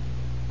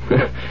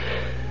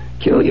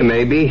 Kill you,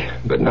 maybe,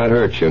 but not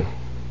hurt you.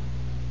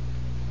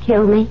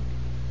 Kill me?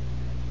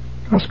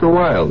 Oscar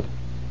Wilde,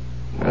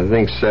 I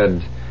think,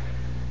 said,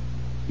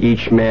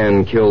 each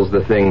man kills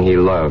the thing he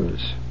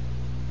loves.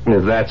 And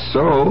if that's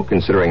so,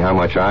 considering how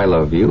much I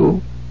love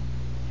you,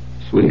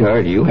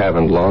 sweetheart, you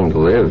haven't long to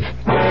live.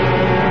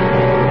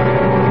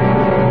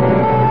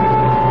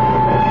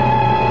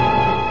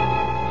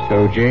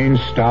 So Jane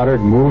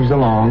Stoddard moves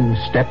along,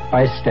 step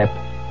by step,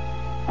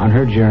 on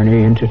her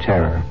journey into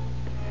terror.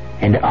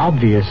 And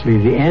obviously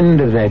the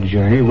end of that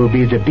journey will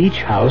be the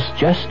beach house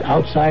just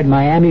outside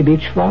Miami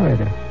Beach,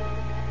 Florida.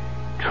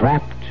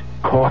 Trapped,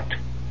 caught,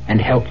 and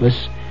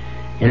helpless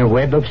in a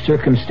web of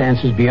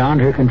circumstances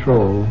beyond her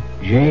control,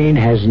 Jane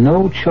has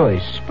no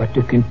choice but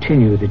to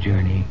continue the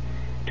journey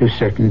to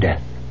certain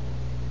death.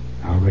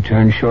 I'll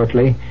return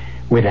shortly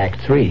with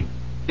Act 3.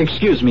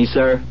 Excuse me,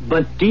 sir,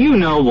 but do you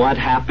know what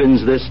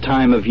happens this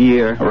time of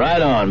year?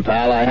 Right on,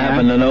 pal. I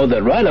happen to know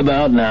that right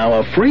about now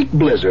a freak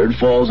blizzard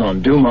falls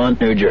on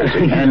Dumont, New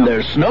Jersey, and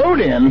they're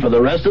snowed in for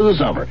the rest of the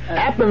summer.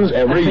 Happens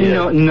every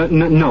year.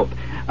 No.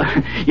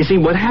 You see,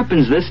 what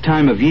happens this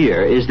time of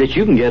year is that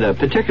you can get a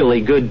particularly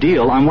good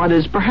deal on what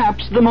is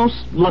perhaps the most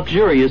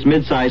luxurious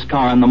mid-size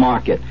car on the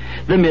market,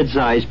 the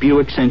mid-size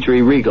Buick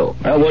Century Regal.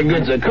 Well, what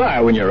good's a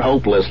car when you're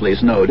hopelessly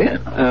snowed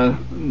in?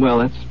 Well,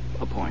 that's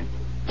a point.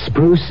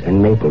 Spruce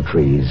and maple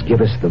trees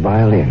give us the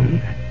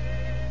violin.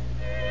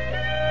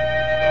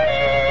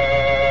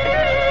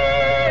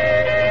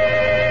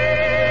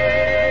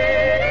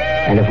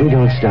 And if we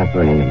don't stop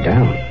burning them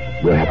down,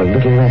 we'll have a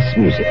little less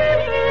music.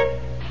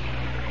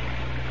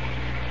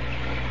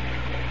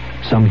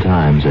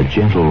 Sometimes a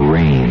gentle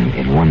rain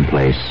in one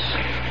place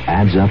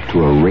adds up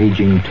to a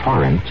raging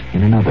torrent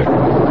in another.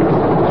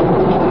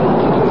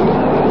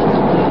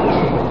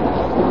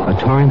 A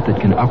torrent that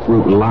can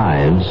uproot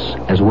lives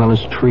as well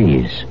as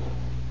trees.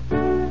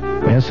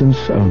 Essence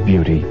of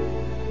beauty,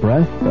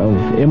 breath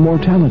of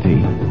immortality,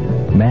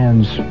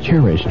 man's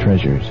cherished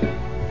treasures.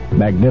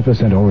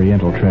 Magnificent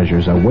Oriental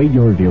treasures await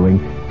your viewing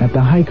at the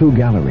Haiku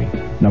Gallery,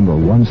 number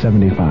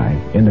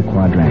 175 in the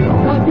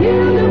Quadrangle. A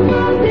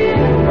beautiful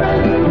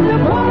difference, the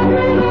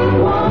portrait of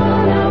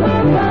one of a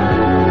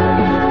kind.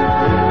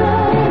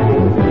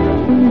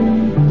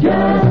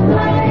 Just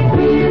like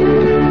you,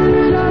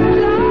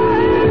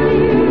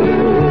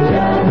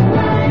 just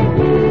like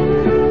you.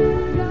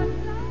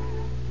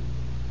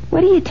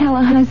 What do you tell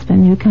a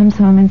husband who comes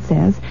home and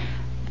says,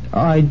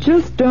 I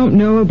just don't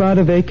know about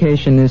a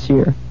vacation this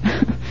year?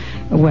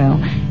 Well,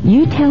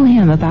 you tell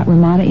him about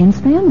Ramada Inn's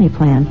family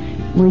plan,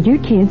 where your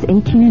kids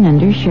 18 and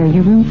under share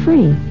your room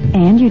free.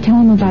 And you tell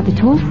him about the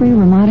toll-free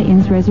Ramada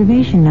Inn's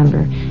reservation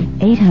number,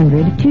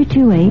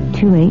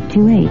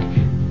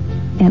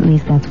 800-228-2828. At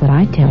least that's what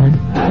I tell him.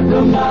 At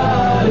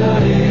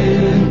Ramada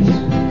Inn,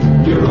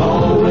 you're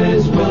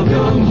always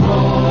welcome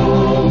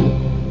home.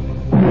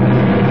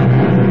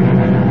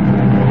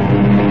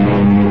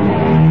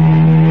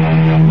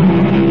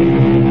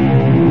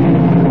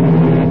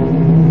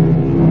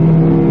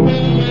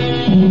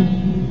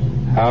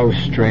 How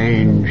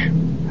strange,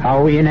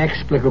 how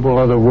inexplicable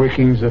are the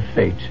workings of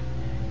fate.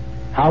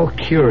 How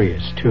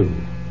curious, too,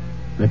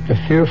 that the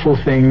fearful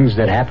things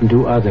that happen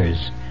to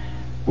others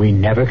we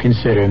never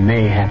consider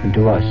may happen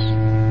to us.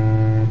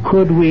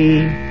 Could we,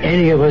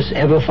 any of us,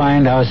 ever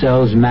find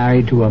ourselves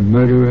married to a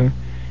murderer,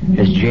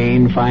 as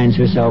Jane finds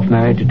herself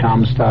married to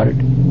Tom Stoddard?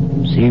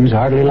 Seems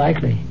hardly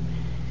likely.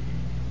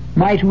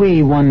 Might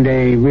we one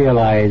day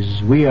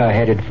realize we are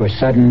headed for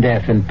sudden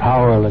death and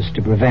powerless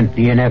to prevent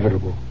the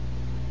inevitable?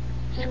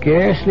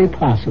 Scarcely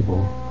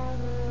possible.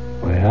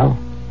 Well,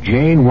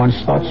 Jane once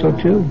thought so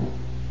too,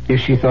 if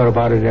she thought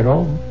about it at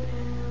all.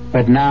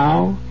 But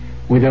now,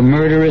 with a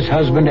murderous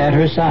husband at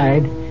her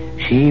side,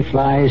 she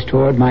flies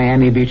toward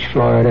Miami Beach,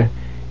 Florida,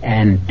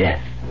 and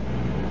death.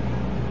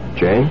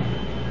 Jane?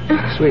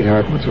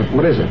 Sweetheart,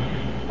 what is it?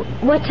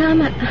 What,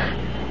 Tom?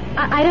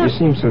 I don't... You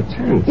seem so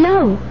tense.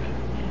 No,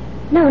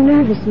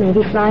 nervous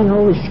maybe. Flying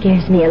always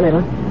scares me a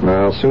little.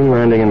 Well, soon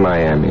landing in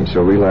Miami,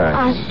 so relax.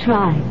 I'll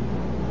try.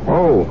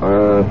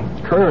 Oh,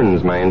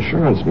 Kearns, my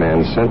insurance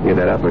man, sent me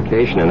that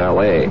application in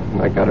L.A.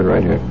 I got it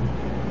right here.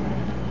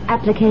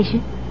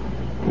 Application?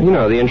 You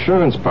know, the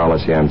insurance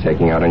policy I'm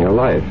taking out on your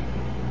life.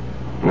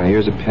 Now,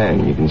 here's a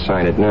pen. You can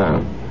sign it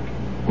now.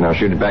 And I'll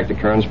shoot it back to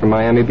Kearns from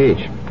Miami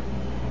Beach.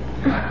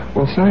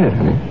 Well, sign it,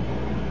 honey.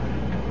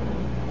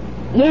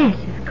 Yes,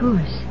 of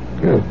course.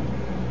 Good.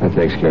 That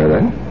takes care of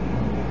that.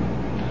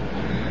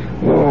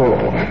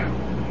 Oh,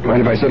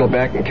 mind if I settle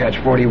back and catch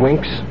 40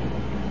 winks?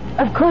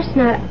 Of course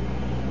not.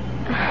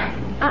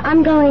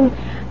 I'm going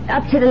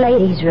up to the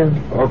ladies' room.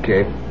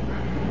 Okay.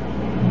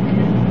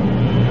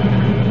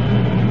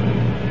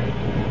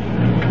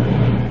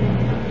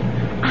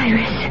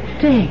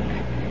 Jane,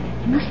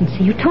 you mustn't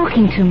see you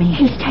talking to me.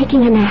 He's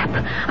taking a nap.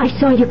 I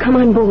saw you come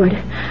on board.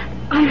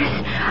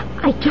 Iris,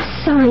 I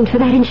just signed for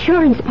that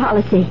insurance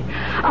policy.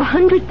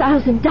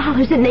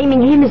 $100,000 and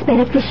naming him as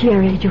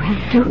beneficiary. Did you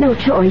have to? No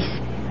choice.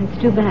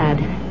 That's too bad.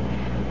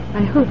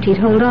 I hoped he'd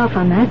hold off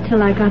on that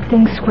till I got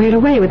things squared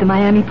away with the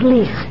Miami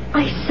police.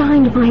 I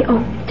signed my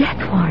own death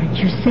warrant,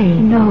 you say?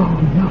 No.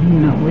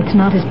 It's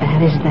not as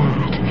bad as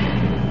that.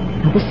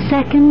 Now, the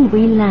second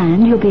we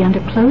land, you'll be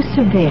under close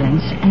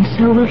surveillance, and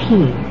so will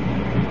he.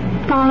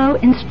 Follow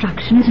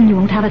instructions, and you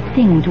won't have a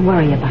thing to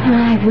worry about.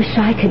 I wish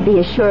I could be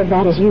as sure of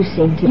that as you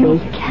seem to be. You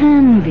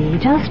can be.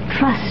 Just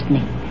trust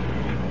me.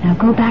 Now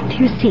go back to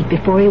your seat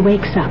before he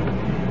wakes up.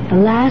 The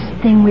last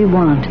thing we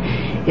want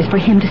is for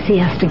him to see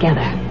us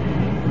together.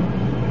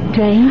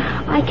 Jane?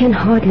 I can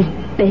hardly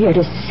bear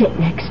to sit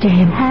next to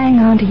him. Hang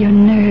on to your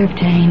nerve,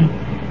 Jane.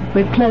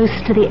 We're close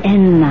to the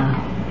end now.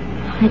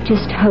 I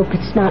just hope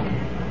it's not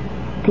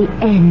the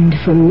end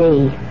for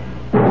me.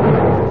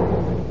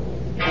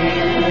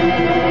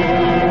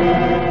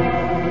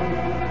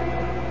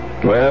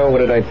 Well, what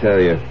did I tell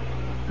you?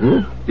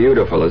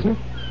 Beautiful, isn't it?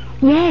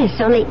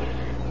 Yes, only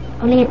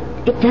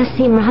it does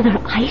seem rather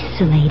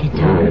isolated,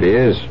 Tom. It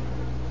is.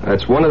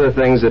 That's one of the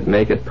things that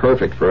make it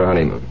perfect for a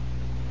honeymoon.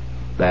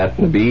 That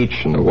and the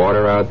beach and the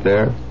water out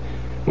there.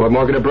 What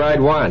more could a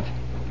bride want?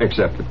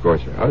 Except, of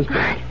course, her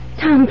husband.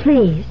 Tom,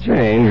 please.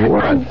 Jane,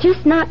 what? I'm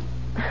just not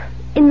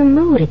in the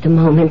mood at the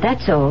moment,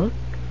 that's all.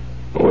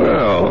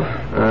 Well,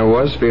 I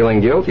was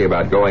feeling guilty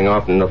about going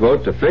off in the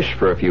boat to fish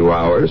for a few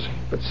hours.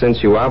 But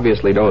since you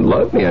obviously don't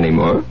love me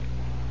anymore...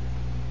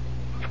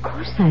 Of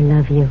course I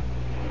love you.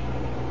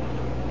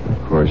 Of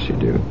course you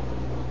do.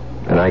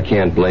 And I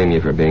can't blame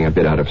you for being a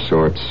bit out of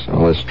sorts.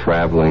 All this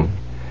traveling.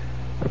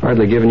 I've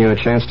hardly given you a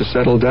chance to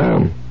settle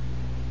down.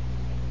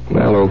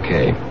 Well,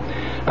 okay.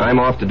 I'm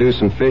off to do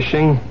some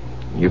fishing.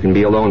 You can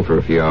be alone for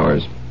a few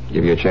hours.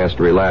 Give you a chance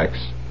to relax.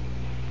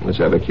 Let's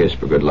have a kiss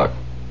for good luck.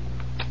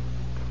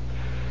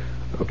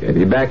 Okay,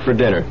 be back for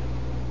dinner.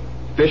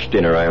 Fish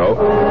dinner, I hope.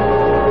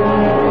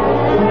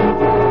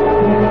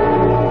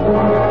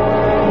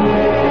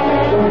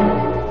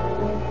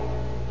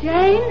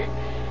 Jane!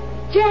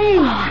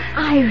 Oh,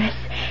 Iris.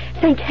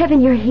 Thank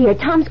heaven you're here.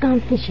 Tom's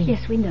gone fishing.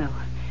 Yes, we know.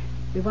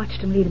 We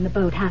watched him leave in the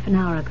boat half an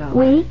hour ago.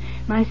 We?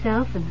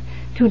 Myself and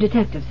 2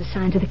 detectives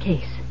assigned to the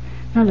case.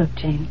 Now look,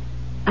 Jane,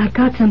 I've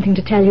got something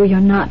to tell you you're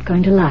not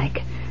going to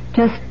like.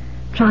 Just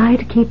try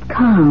to keep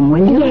calm,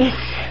 will you? Yes.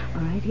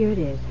 All right, here it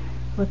is.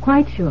 We're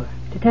quite sure,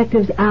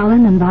 Detectives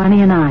Allen and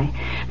Barney and I,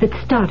 that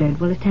Stoddard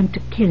will attempt to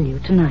kill you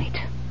tonight.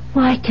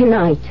 Why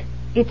tonight?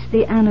 It's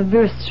the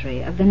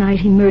anniversary of the night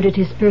he murdered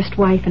his first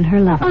wife and her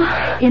lover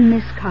in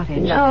this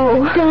cottage.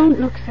 No. Don't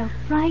look so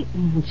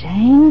frightened,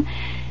 Jane.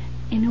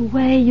 In a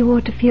way, you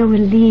ought to feel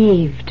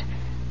relieved.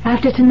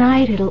 After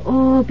tonight, it'll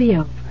all be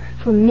over.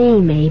 For me,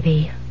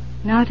 maybe.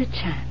 Not a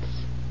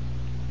chance.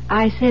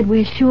 I said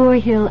we're sure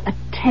he'll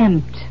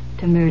attempt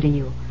to murder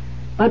you.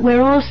 But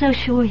we're also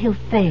sure he'll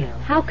fail.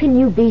 How can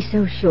you be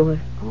so sure?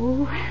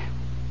 Oh,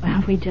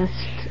 well, we just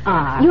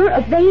are. You're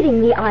evading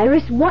me,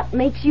 Iris. What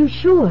makes you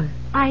sure?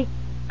 I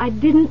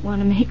didn't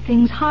want to make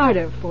things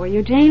harder for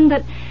you, Jane,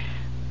 but,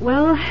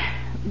 well,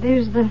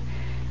 there's the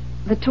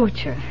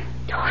torture.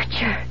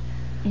 Torture?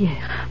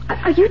 Yes.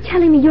 Are you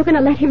telling me you're going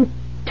to let him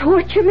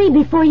torture me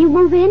before you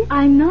move in?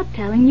 I'm not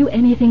telling you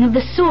anything of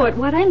the sort.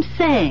 What I'm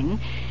saying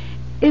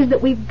is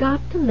that we've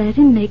got to let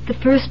him make the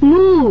first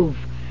move.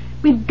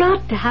 We've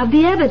got to have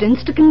the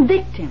evidence to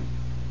convict him.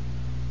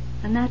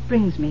 And that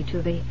brings me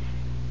to the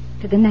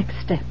next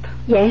step.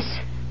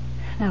 Yes?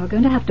 Now, we're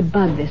going to have to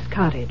bug this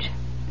cottage.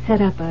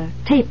 Set up a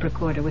tape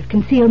recorder with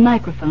concealed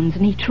microphones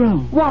in each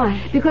room.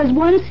 Why? Because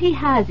once he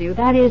has you,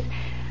 that is,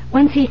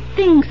 once he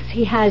thinks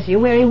he has you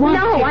where he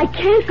wants you... No, I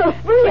can't go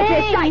through with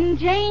this.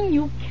 Jane,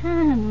 you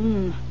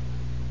can.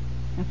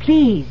 Now,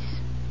 please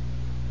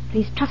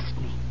trust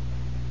me.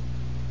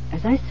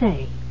 As I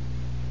say,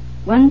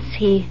 once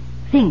he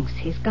thinks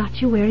he's got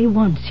you where he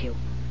wants you,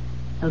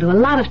 he'll do a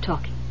lot of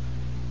talking.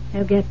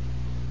 He'll get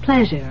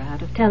pleasure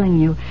out of telling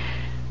you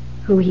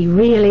who he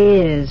really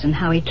is and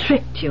how he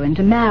tricked you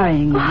into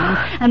marrying him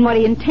and what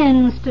he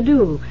intends to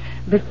do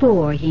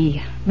before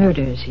he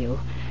murders you.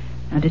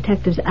 Now,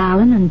 Detectives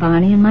Allen and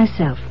Barney and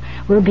myself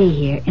will be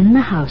here in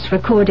the house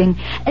recording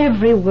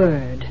every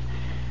word.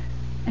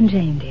 And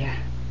Jane, dear,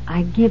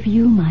 I give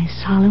you my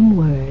solemn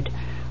word.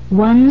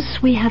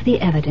 Once we have the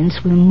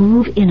evidence, we'll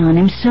move in on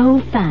him so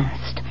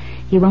fast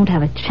he won't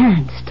have a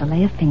chance to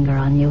lay a finger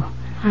on you.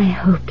 I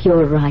hope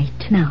you're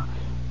right. Now,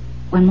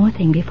 one more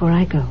thing before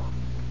I go.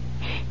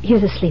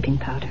 Here's a sleeping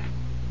powder.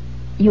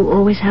 You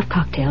always have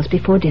cocktails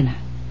before dinner.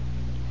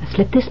 Now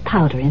slip this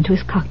powder into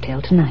his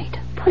cocktail tonight.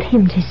 Put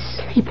him to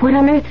sleep? What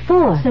on earth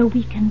for? So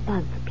we can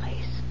bug the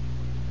place.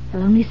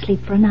 He'll only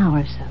sleep for an hour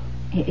or so.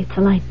 It's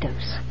a light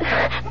dose.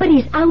 But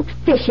he's out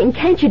fishing.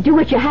 Can't you do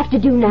what you have to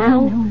do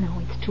now? No,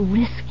 it's too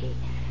risky.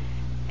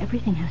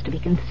 Everything has to be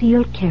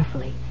concealed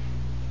carefully.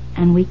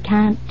 And we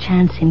can't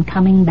chance him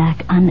coming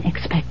back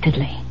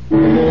unexpectedly.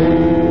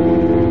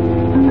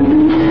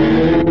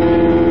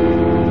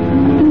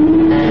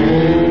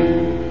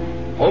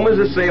 as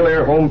a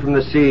sailor home from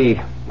the sea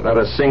without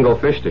a single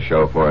fish to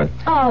show for it.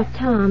 Oh,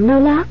 Tom, no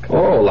luck?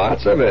 Oh,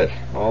 lots of it.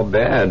 All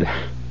bad.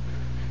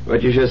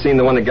 But you should have seen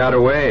the one that got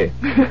away.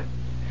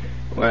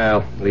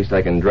 Well, at least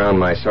I can drown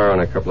my sorrow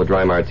in a couple of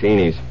dry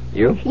martinis.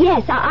 You?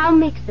 Yes, I'll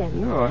mix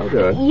them. No, I'll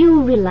do it.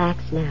 You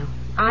relax now.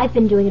 I've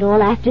been doing it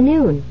all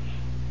afternoon.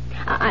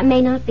 I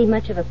may not be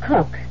much of a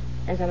cook,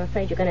 as I'm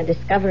afraid you're going to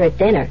discover at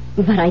dinner,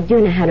 but I do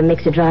know how to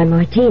mix a dry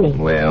martini.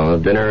 Well, a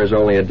dinner is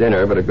only a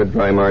dinner, but a good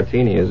dry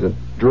martini is a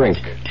drink.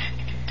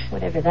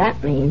 Whatever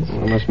that means.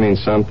 Well, it must mean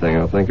something.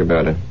 I'll think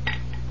about it.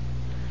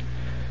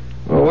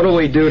 Well, what'll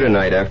we do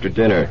tonight after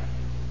dinner?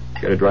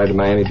 Get a drive to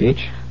Miami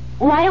Beach?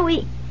 Why don't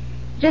we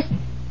just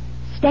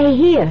stay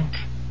here?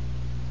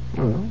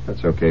 Well,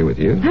 that's okay with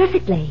you.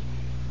 Perfectly.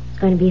 It's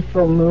going to be a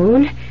full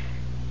moon.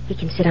 We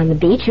can sit on the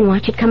beach and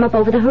watch it come up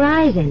over the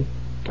horizon.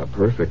 A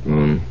perfect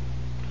moon.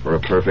 For a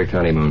perfect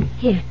honeymoon.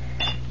 Here.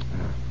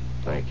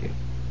 Thank you.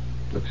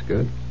 Looks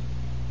good.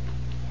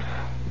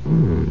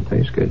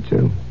 Tastes good,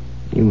 too.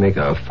 You make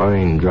a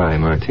fine dry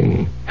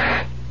martini.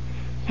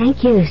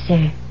 Thank you,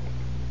 sir.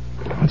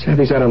 Let's have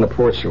these out on the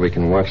porch so we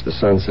can watch the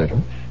sunset.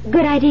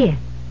 Good idea.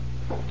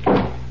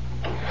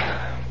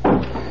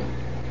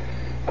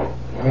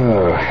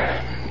 Oh,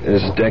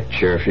 this deck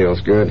chair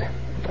feels good.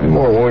 I'm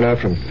more worn out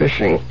from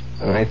fishing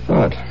than I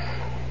thought.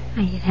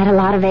 You've had a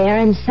lot of air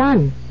and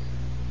sun.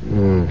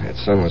 That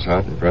sun was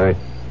hot and bright.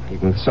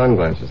 Even with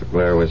sunglasses, the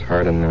glare was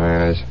hard in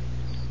my eyes.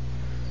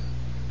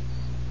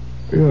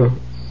 Yeah.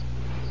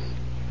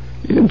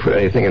 You didn't put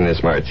anything in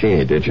this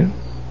martini, did you?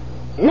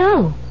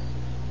 No.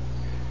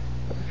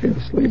 I feel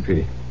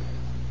sleepy.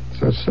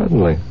 So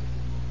suddenly.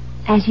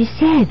 As you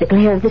said, the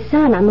glare of the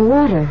sun on the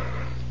water.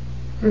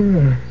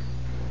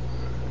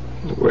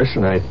 Worse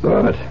than I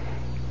thought.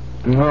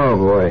 Oh,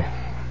 boy.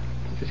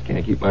 I just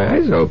can't keep my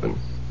eyes open.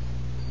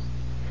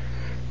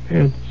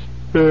 Can't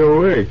stay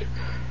awake.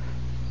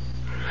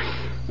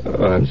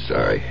 Oh, I'm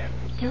sorry.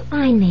 Don't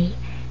mind me.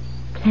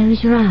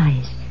 Close your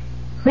eyes.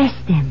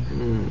 Rest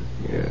them.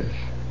 Yes.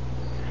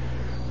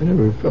 I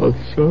never felt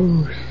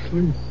so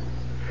asleep.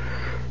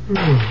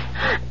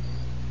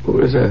 What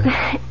was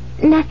that?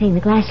 Nothing. The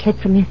glass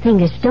slipped from your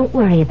fingers. Don't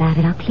worry about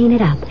it. I'll clean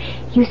it up.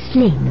 You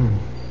sleep.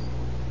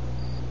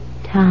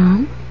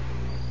 Tom?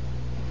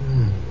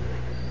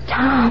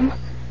 Tom?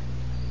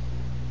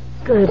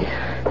 Good.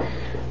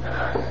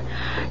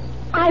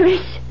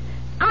 Iris!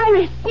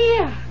 Iris!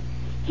 Here!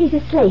 He's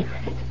asleep.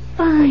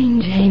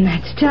 Fine, Jane.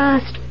 That's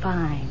just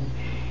fine.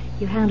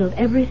 You handled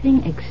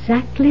everything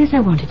exactly as I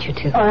wanted you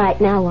to. All right,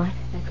 now what?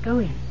 Let's go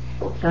in,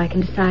 so I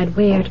can decide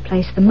where to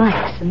place the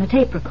mics and the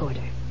tape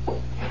recorder.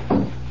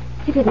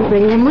 You didn't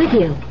bring them with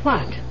you.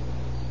 What?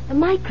 The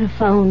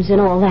microphones and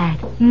all that.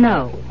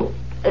 No.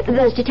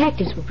 Those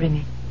detectives will bring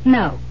it.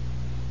 No.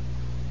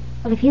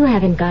 Well, if you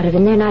haven't got it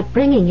and they're not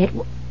bringing it...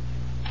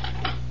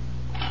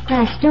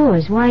 Glass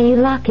doors, why are you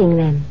locking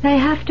them? They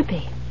have to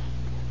be.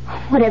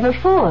 Whatever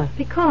for?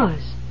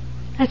 Because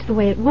that's the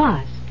way it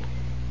was.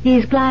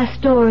 These glass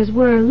doors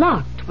were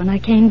locked when I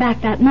came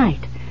back that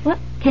night. What?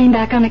 Came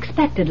back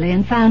unexpectedly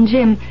and found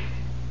Jim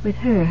with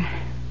her.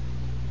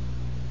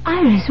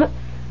 Iris, what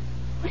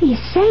are you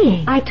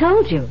saying? I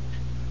told you.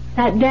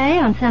 That day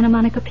on Santa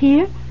Monica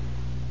Pier,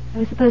 I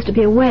was supposed to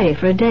be away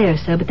for a day or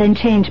so, but then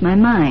changed my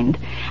mind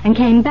and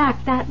came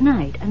back that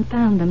night and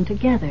found them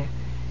together.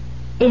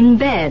 In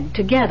bed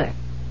together.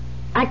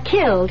 I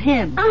killed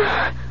him,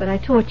 but I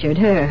tortured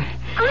her.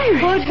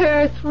 Iris. Put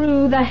her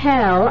through the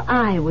hell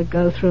I would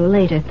go through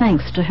later,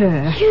 thanks to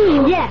her.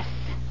 You? Yes.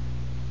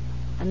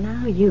 And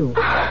now you.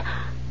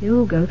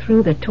 You'll go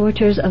through the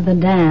tortures of the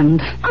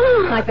damned.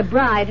 Like the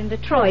bride in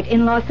Detroit,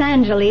 in Los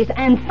Angeles,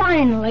 and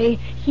finally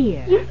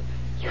here.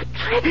 You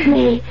tricked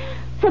me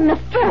from the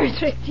first.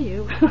 Tricked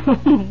you?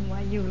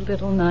 Why, you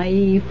little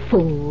naive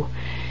fool.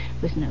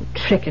 It was no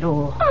trick at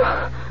all.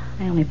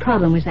 My only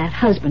problem was that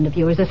husband of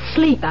yours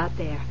asleep out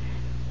there.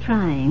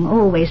 Trying,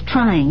 always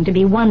trying to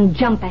be one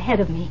jump ahead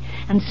of me.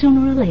 And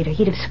sooner or later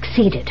he'd have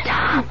succeeded.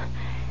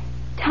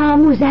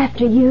 Tom was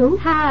after you?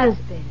 Has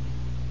been.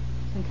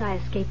 Since I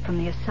escaped from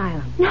the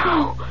asylum.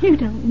 No. You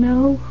don't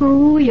know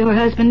who your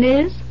husband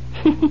is?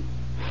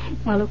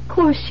 Well, of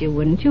course you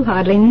wouldn't. You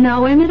hardly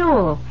know him at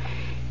all.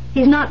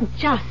 He's not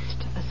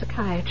just a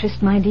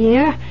psychiatrist, my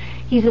dear.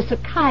 He's a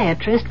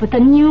psychiatrist with the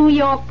New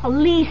York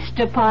Police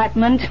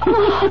Department.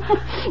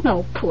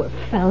 Oh, poor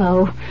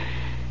fellow.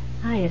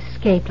 I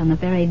escaped on the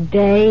very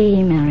day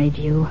he married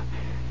you.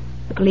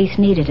 The police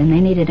needed him. They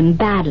needed him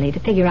badly to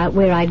figure out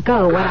where I'd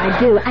go, what I'd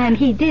do, and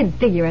he did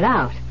figure it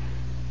out.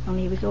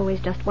 Only he was always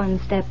just one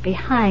step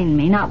behind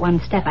me, not one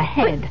step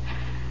ahead.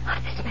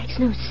 This makes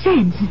no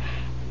sense.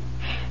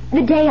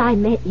 The day I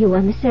met you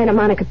on the Santa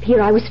Monica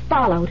Pier, I was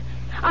followed.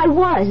 I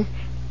was.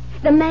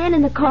 The man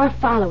in the car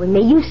following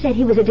me, you said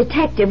he was a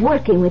detective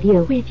working with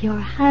you. With your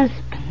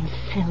husband,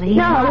 silly.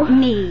 No. Not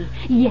me.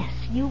 Yes,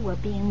 you were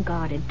being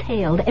guarded,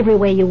 tailed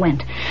everywhere you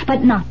went.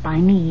 But not by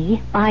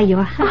me, by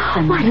your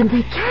husband. Why didn't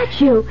they catch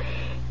you?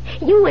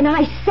 You and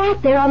I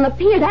sat there on the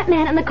pier. That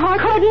man in the car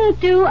couldn't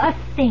do a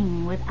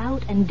thing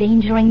without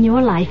endangering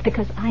your life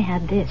because I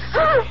had this.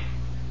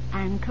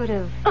 and could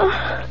have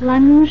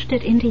plunged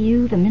it into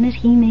you the minute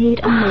he made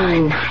a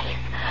move.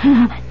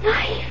 A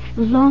knife.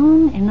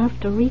 Long enough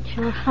to reach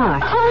your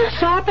heart.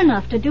 Sharp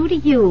enough to do to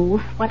you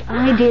what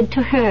I did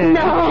to her.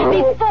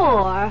 No.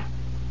 Before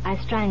I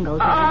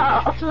strangled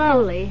her.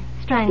 Slowly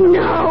strangled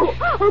her. No.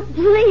 Oh,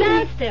 please.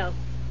 Stand still.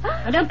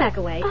 Now, don't back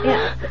away.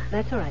 Yeah,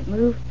 that's all right.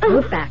 Move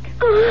back.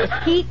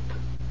 Just keep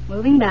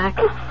moving back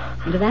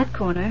into that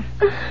corner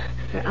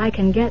where I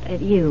can get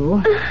at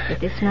you with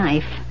this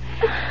knife.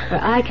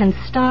 Where I can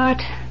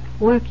start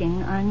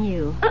working on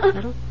you. A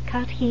little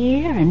cut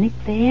here, a nick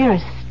there, a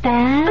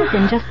stab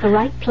in just the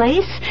right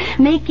place,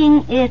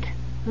 making it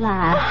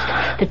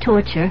last. The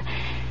torture,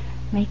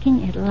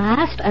 making it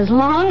last as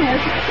long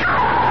as...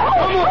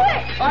 Don't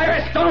move!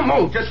 Iris, don't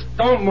move! Just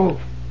don't move.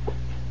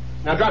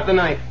 Now drop the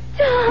knife.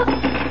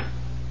 Tom.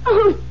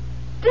 Oh,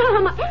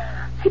 Tom,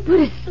 I put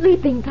a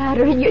sleeping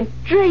powder in your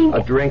drink.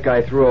 A drink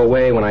I threw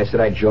away when I said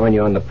I'd join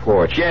you on the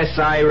porch. Yes,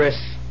 Iris,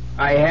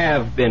 I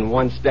have been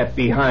one step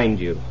behind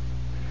you.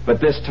 But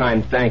this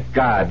time, thank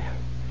God,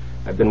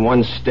 I've been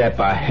one step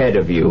ahead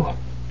of you.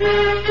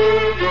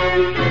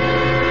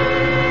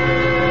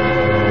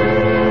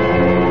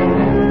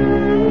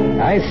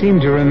 I seem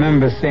to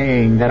remember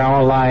saying that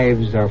our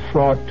lives are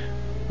fraught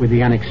with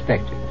the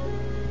unexpected.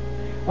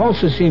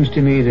 Also seems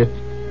to me that,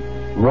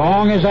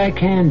 wrong as I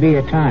can be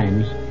at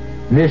times,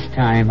 this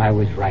time I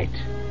was right.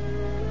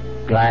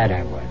 Glad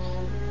I was.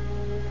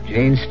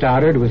 Jane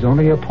Stoddard was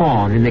only a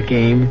pawn in the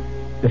game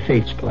the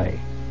fates play.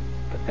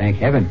 But thank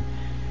heaven,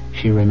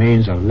 she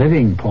remains a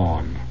living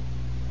pawn.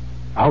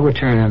 I'll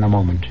return in a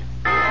moment.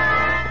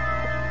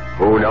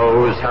 Who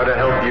knows how to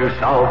help you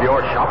solve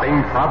your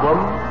shopping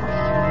problems?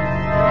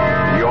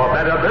 Your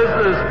Better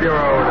Business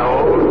Bureau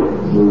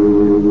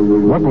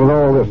knows. What with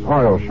all this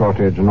oil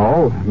shortage and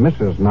all,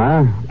 Mrs. and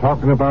I are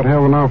talking about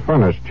having our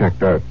furnace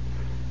checked out.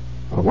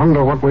 I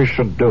wonder what we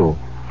should do.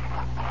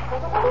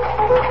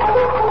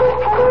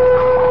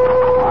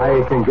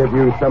 I can give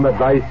you some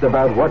advice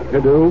about what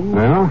to do.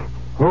 Yeah?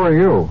 Who are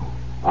you?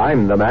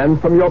 I'm the man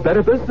from your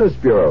Better Business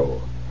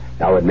Bureau.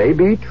 Now, it may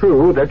be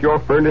true that your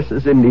furnace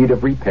is in need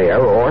of repair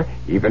or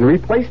even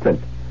replacement.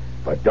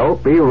 But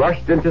don't be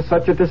rushed into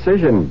such a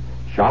decision.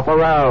 Shop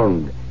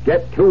around.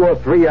 Get 2 or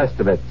 3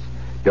 estimates.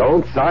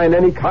 Don't sign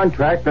any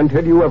contract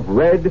until you have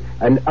read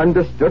and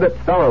understood it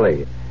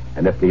thoroughly.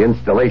 And if the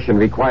installation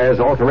requires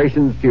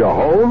alterations to your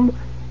home,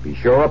 be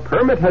sure a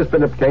permit has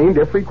been obtained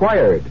if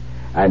required.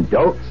 And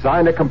don't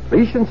sign a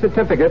completion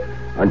certificate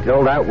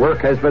until that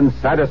work has been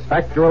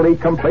satisfactorily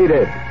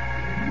completed.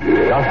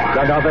 Just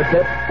another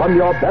tip from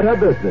your Better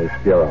Business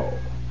Bureau.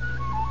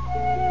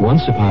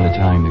 Once upon a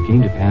time, there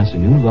came to pass a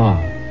new law,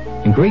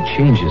 and great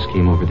changes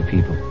came over the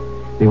people.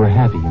 They were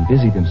happy and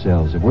busied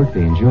themselves at work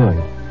they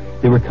enjoyed.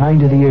 They were kind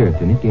to the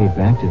earth, and it gave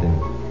back to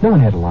them. No one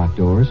had to lock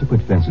doors or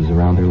put fences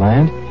around their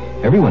land.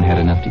 Everyone had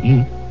enough to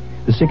eat.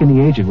 The sick and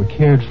the aged were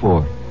cared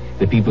for.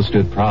 The people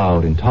stood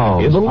proud and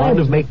tall. In the land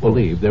of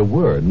make-believe, there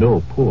were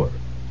no poor.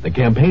 The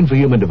Campaign for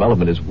Human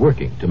Development is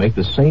working to make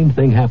the same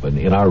thing happen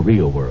in our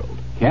real world.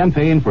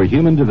 Campaign for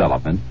Human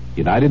Development,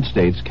 United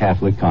States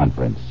Catholic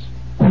Conference.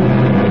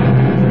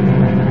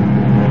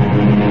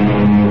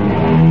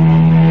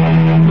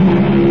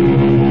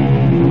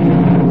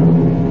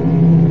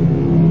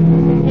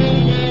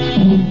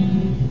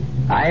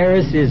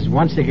 Iris is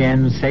once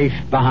again safe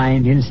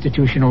behind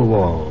institutional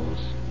walls.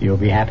 You'll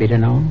be happy to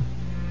know.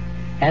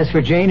 As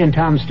for Jane and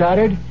Tom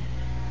Stoddard,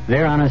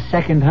 they're on a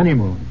second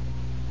honeymoon.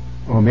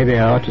 Or maybe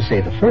I ought to say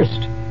the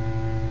first.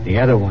 The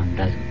other one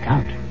doesn't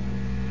count.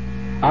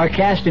 Our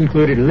cast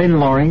included Lynn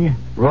Loring,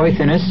 Roy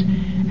Thinnis,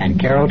 and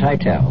Carol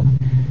Teitel.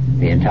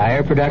 The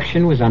entire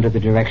production was under the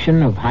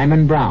direction of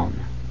Hyman Brown.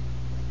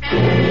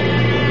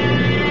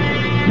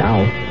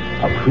 Now,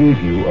 a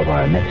preview of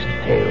our next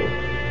tale.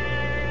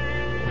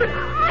 But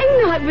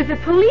I'm not with the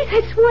police,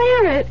 I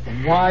swear it.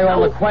 Why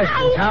all the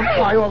questions, huh?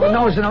 Why all the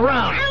nosing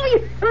around? Ow,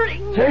 you're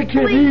hurting me. Take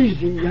it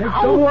easy.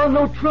 I don't want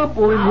no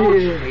trouble in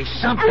here. There's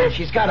something.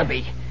 She's got to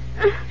be.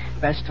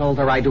 Bess told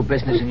her I do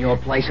business in your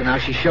place, and now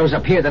she shows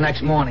up here the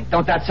next morning.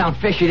 Don't that sound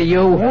fishy to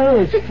you? Well,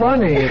 it's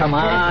funny. Come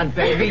on,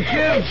 baby,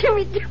 Jim.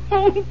 Jimmy,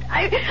 don't.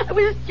 I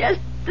was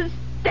just the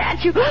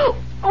statue. Oh,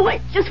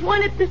 I just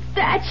wanted the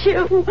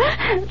statue.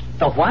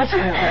 The what?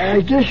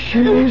 I guess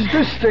she needs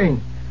this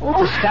thing. What's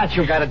the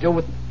statue got to do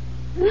with...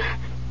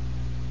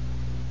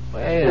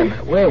 Wait a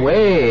minute.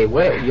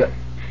 Wait.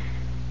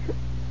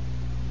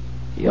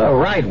 You're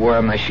right,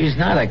 Wormer. She's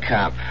not a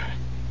cop.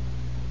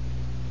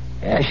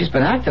 Yeah, she's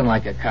been acting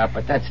like a cop,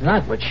 but that's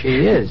not what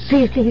she is.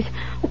 Please.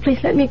 Oh,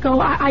 please let me go.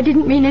 I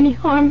didn't mean any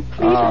harm.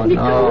 Please let me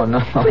go. No,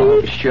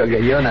 Please. Sugar,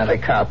 you're not a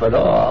cop at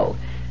all.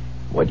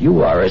 What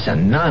you are is a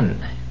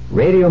nun.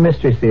 Radio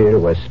Mystery Theater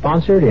was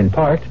sponsored in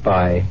part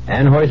by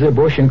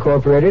Anheuser-Busch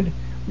Incorporated,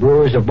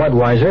 Brewers of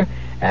Budweiser,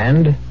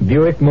 and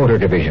Buick Motor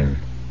Division.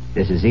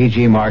 This is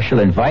E.G. Marshall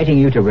inviting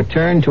you to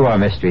return to our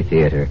Mystery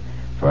Theater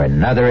for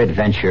another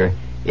adventure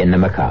in the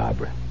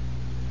macabre.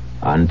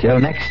 Until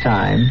next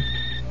time,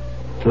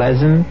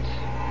 pleasant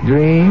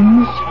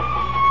dreams.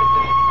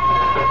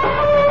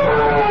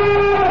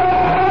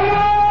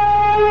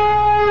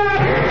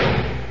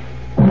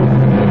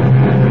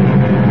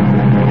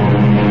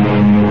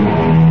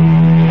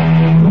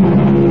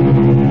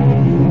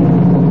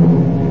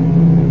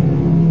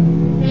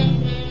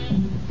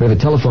 We have a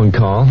telephone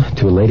call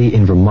to a lady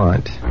in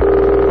Vermont.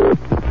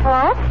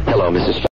 Hello? Hello, Mrs.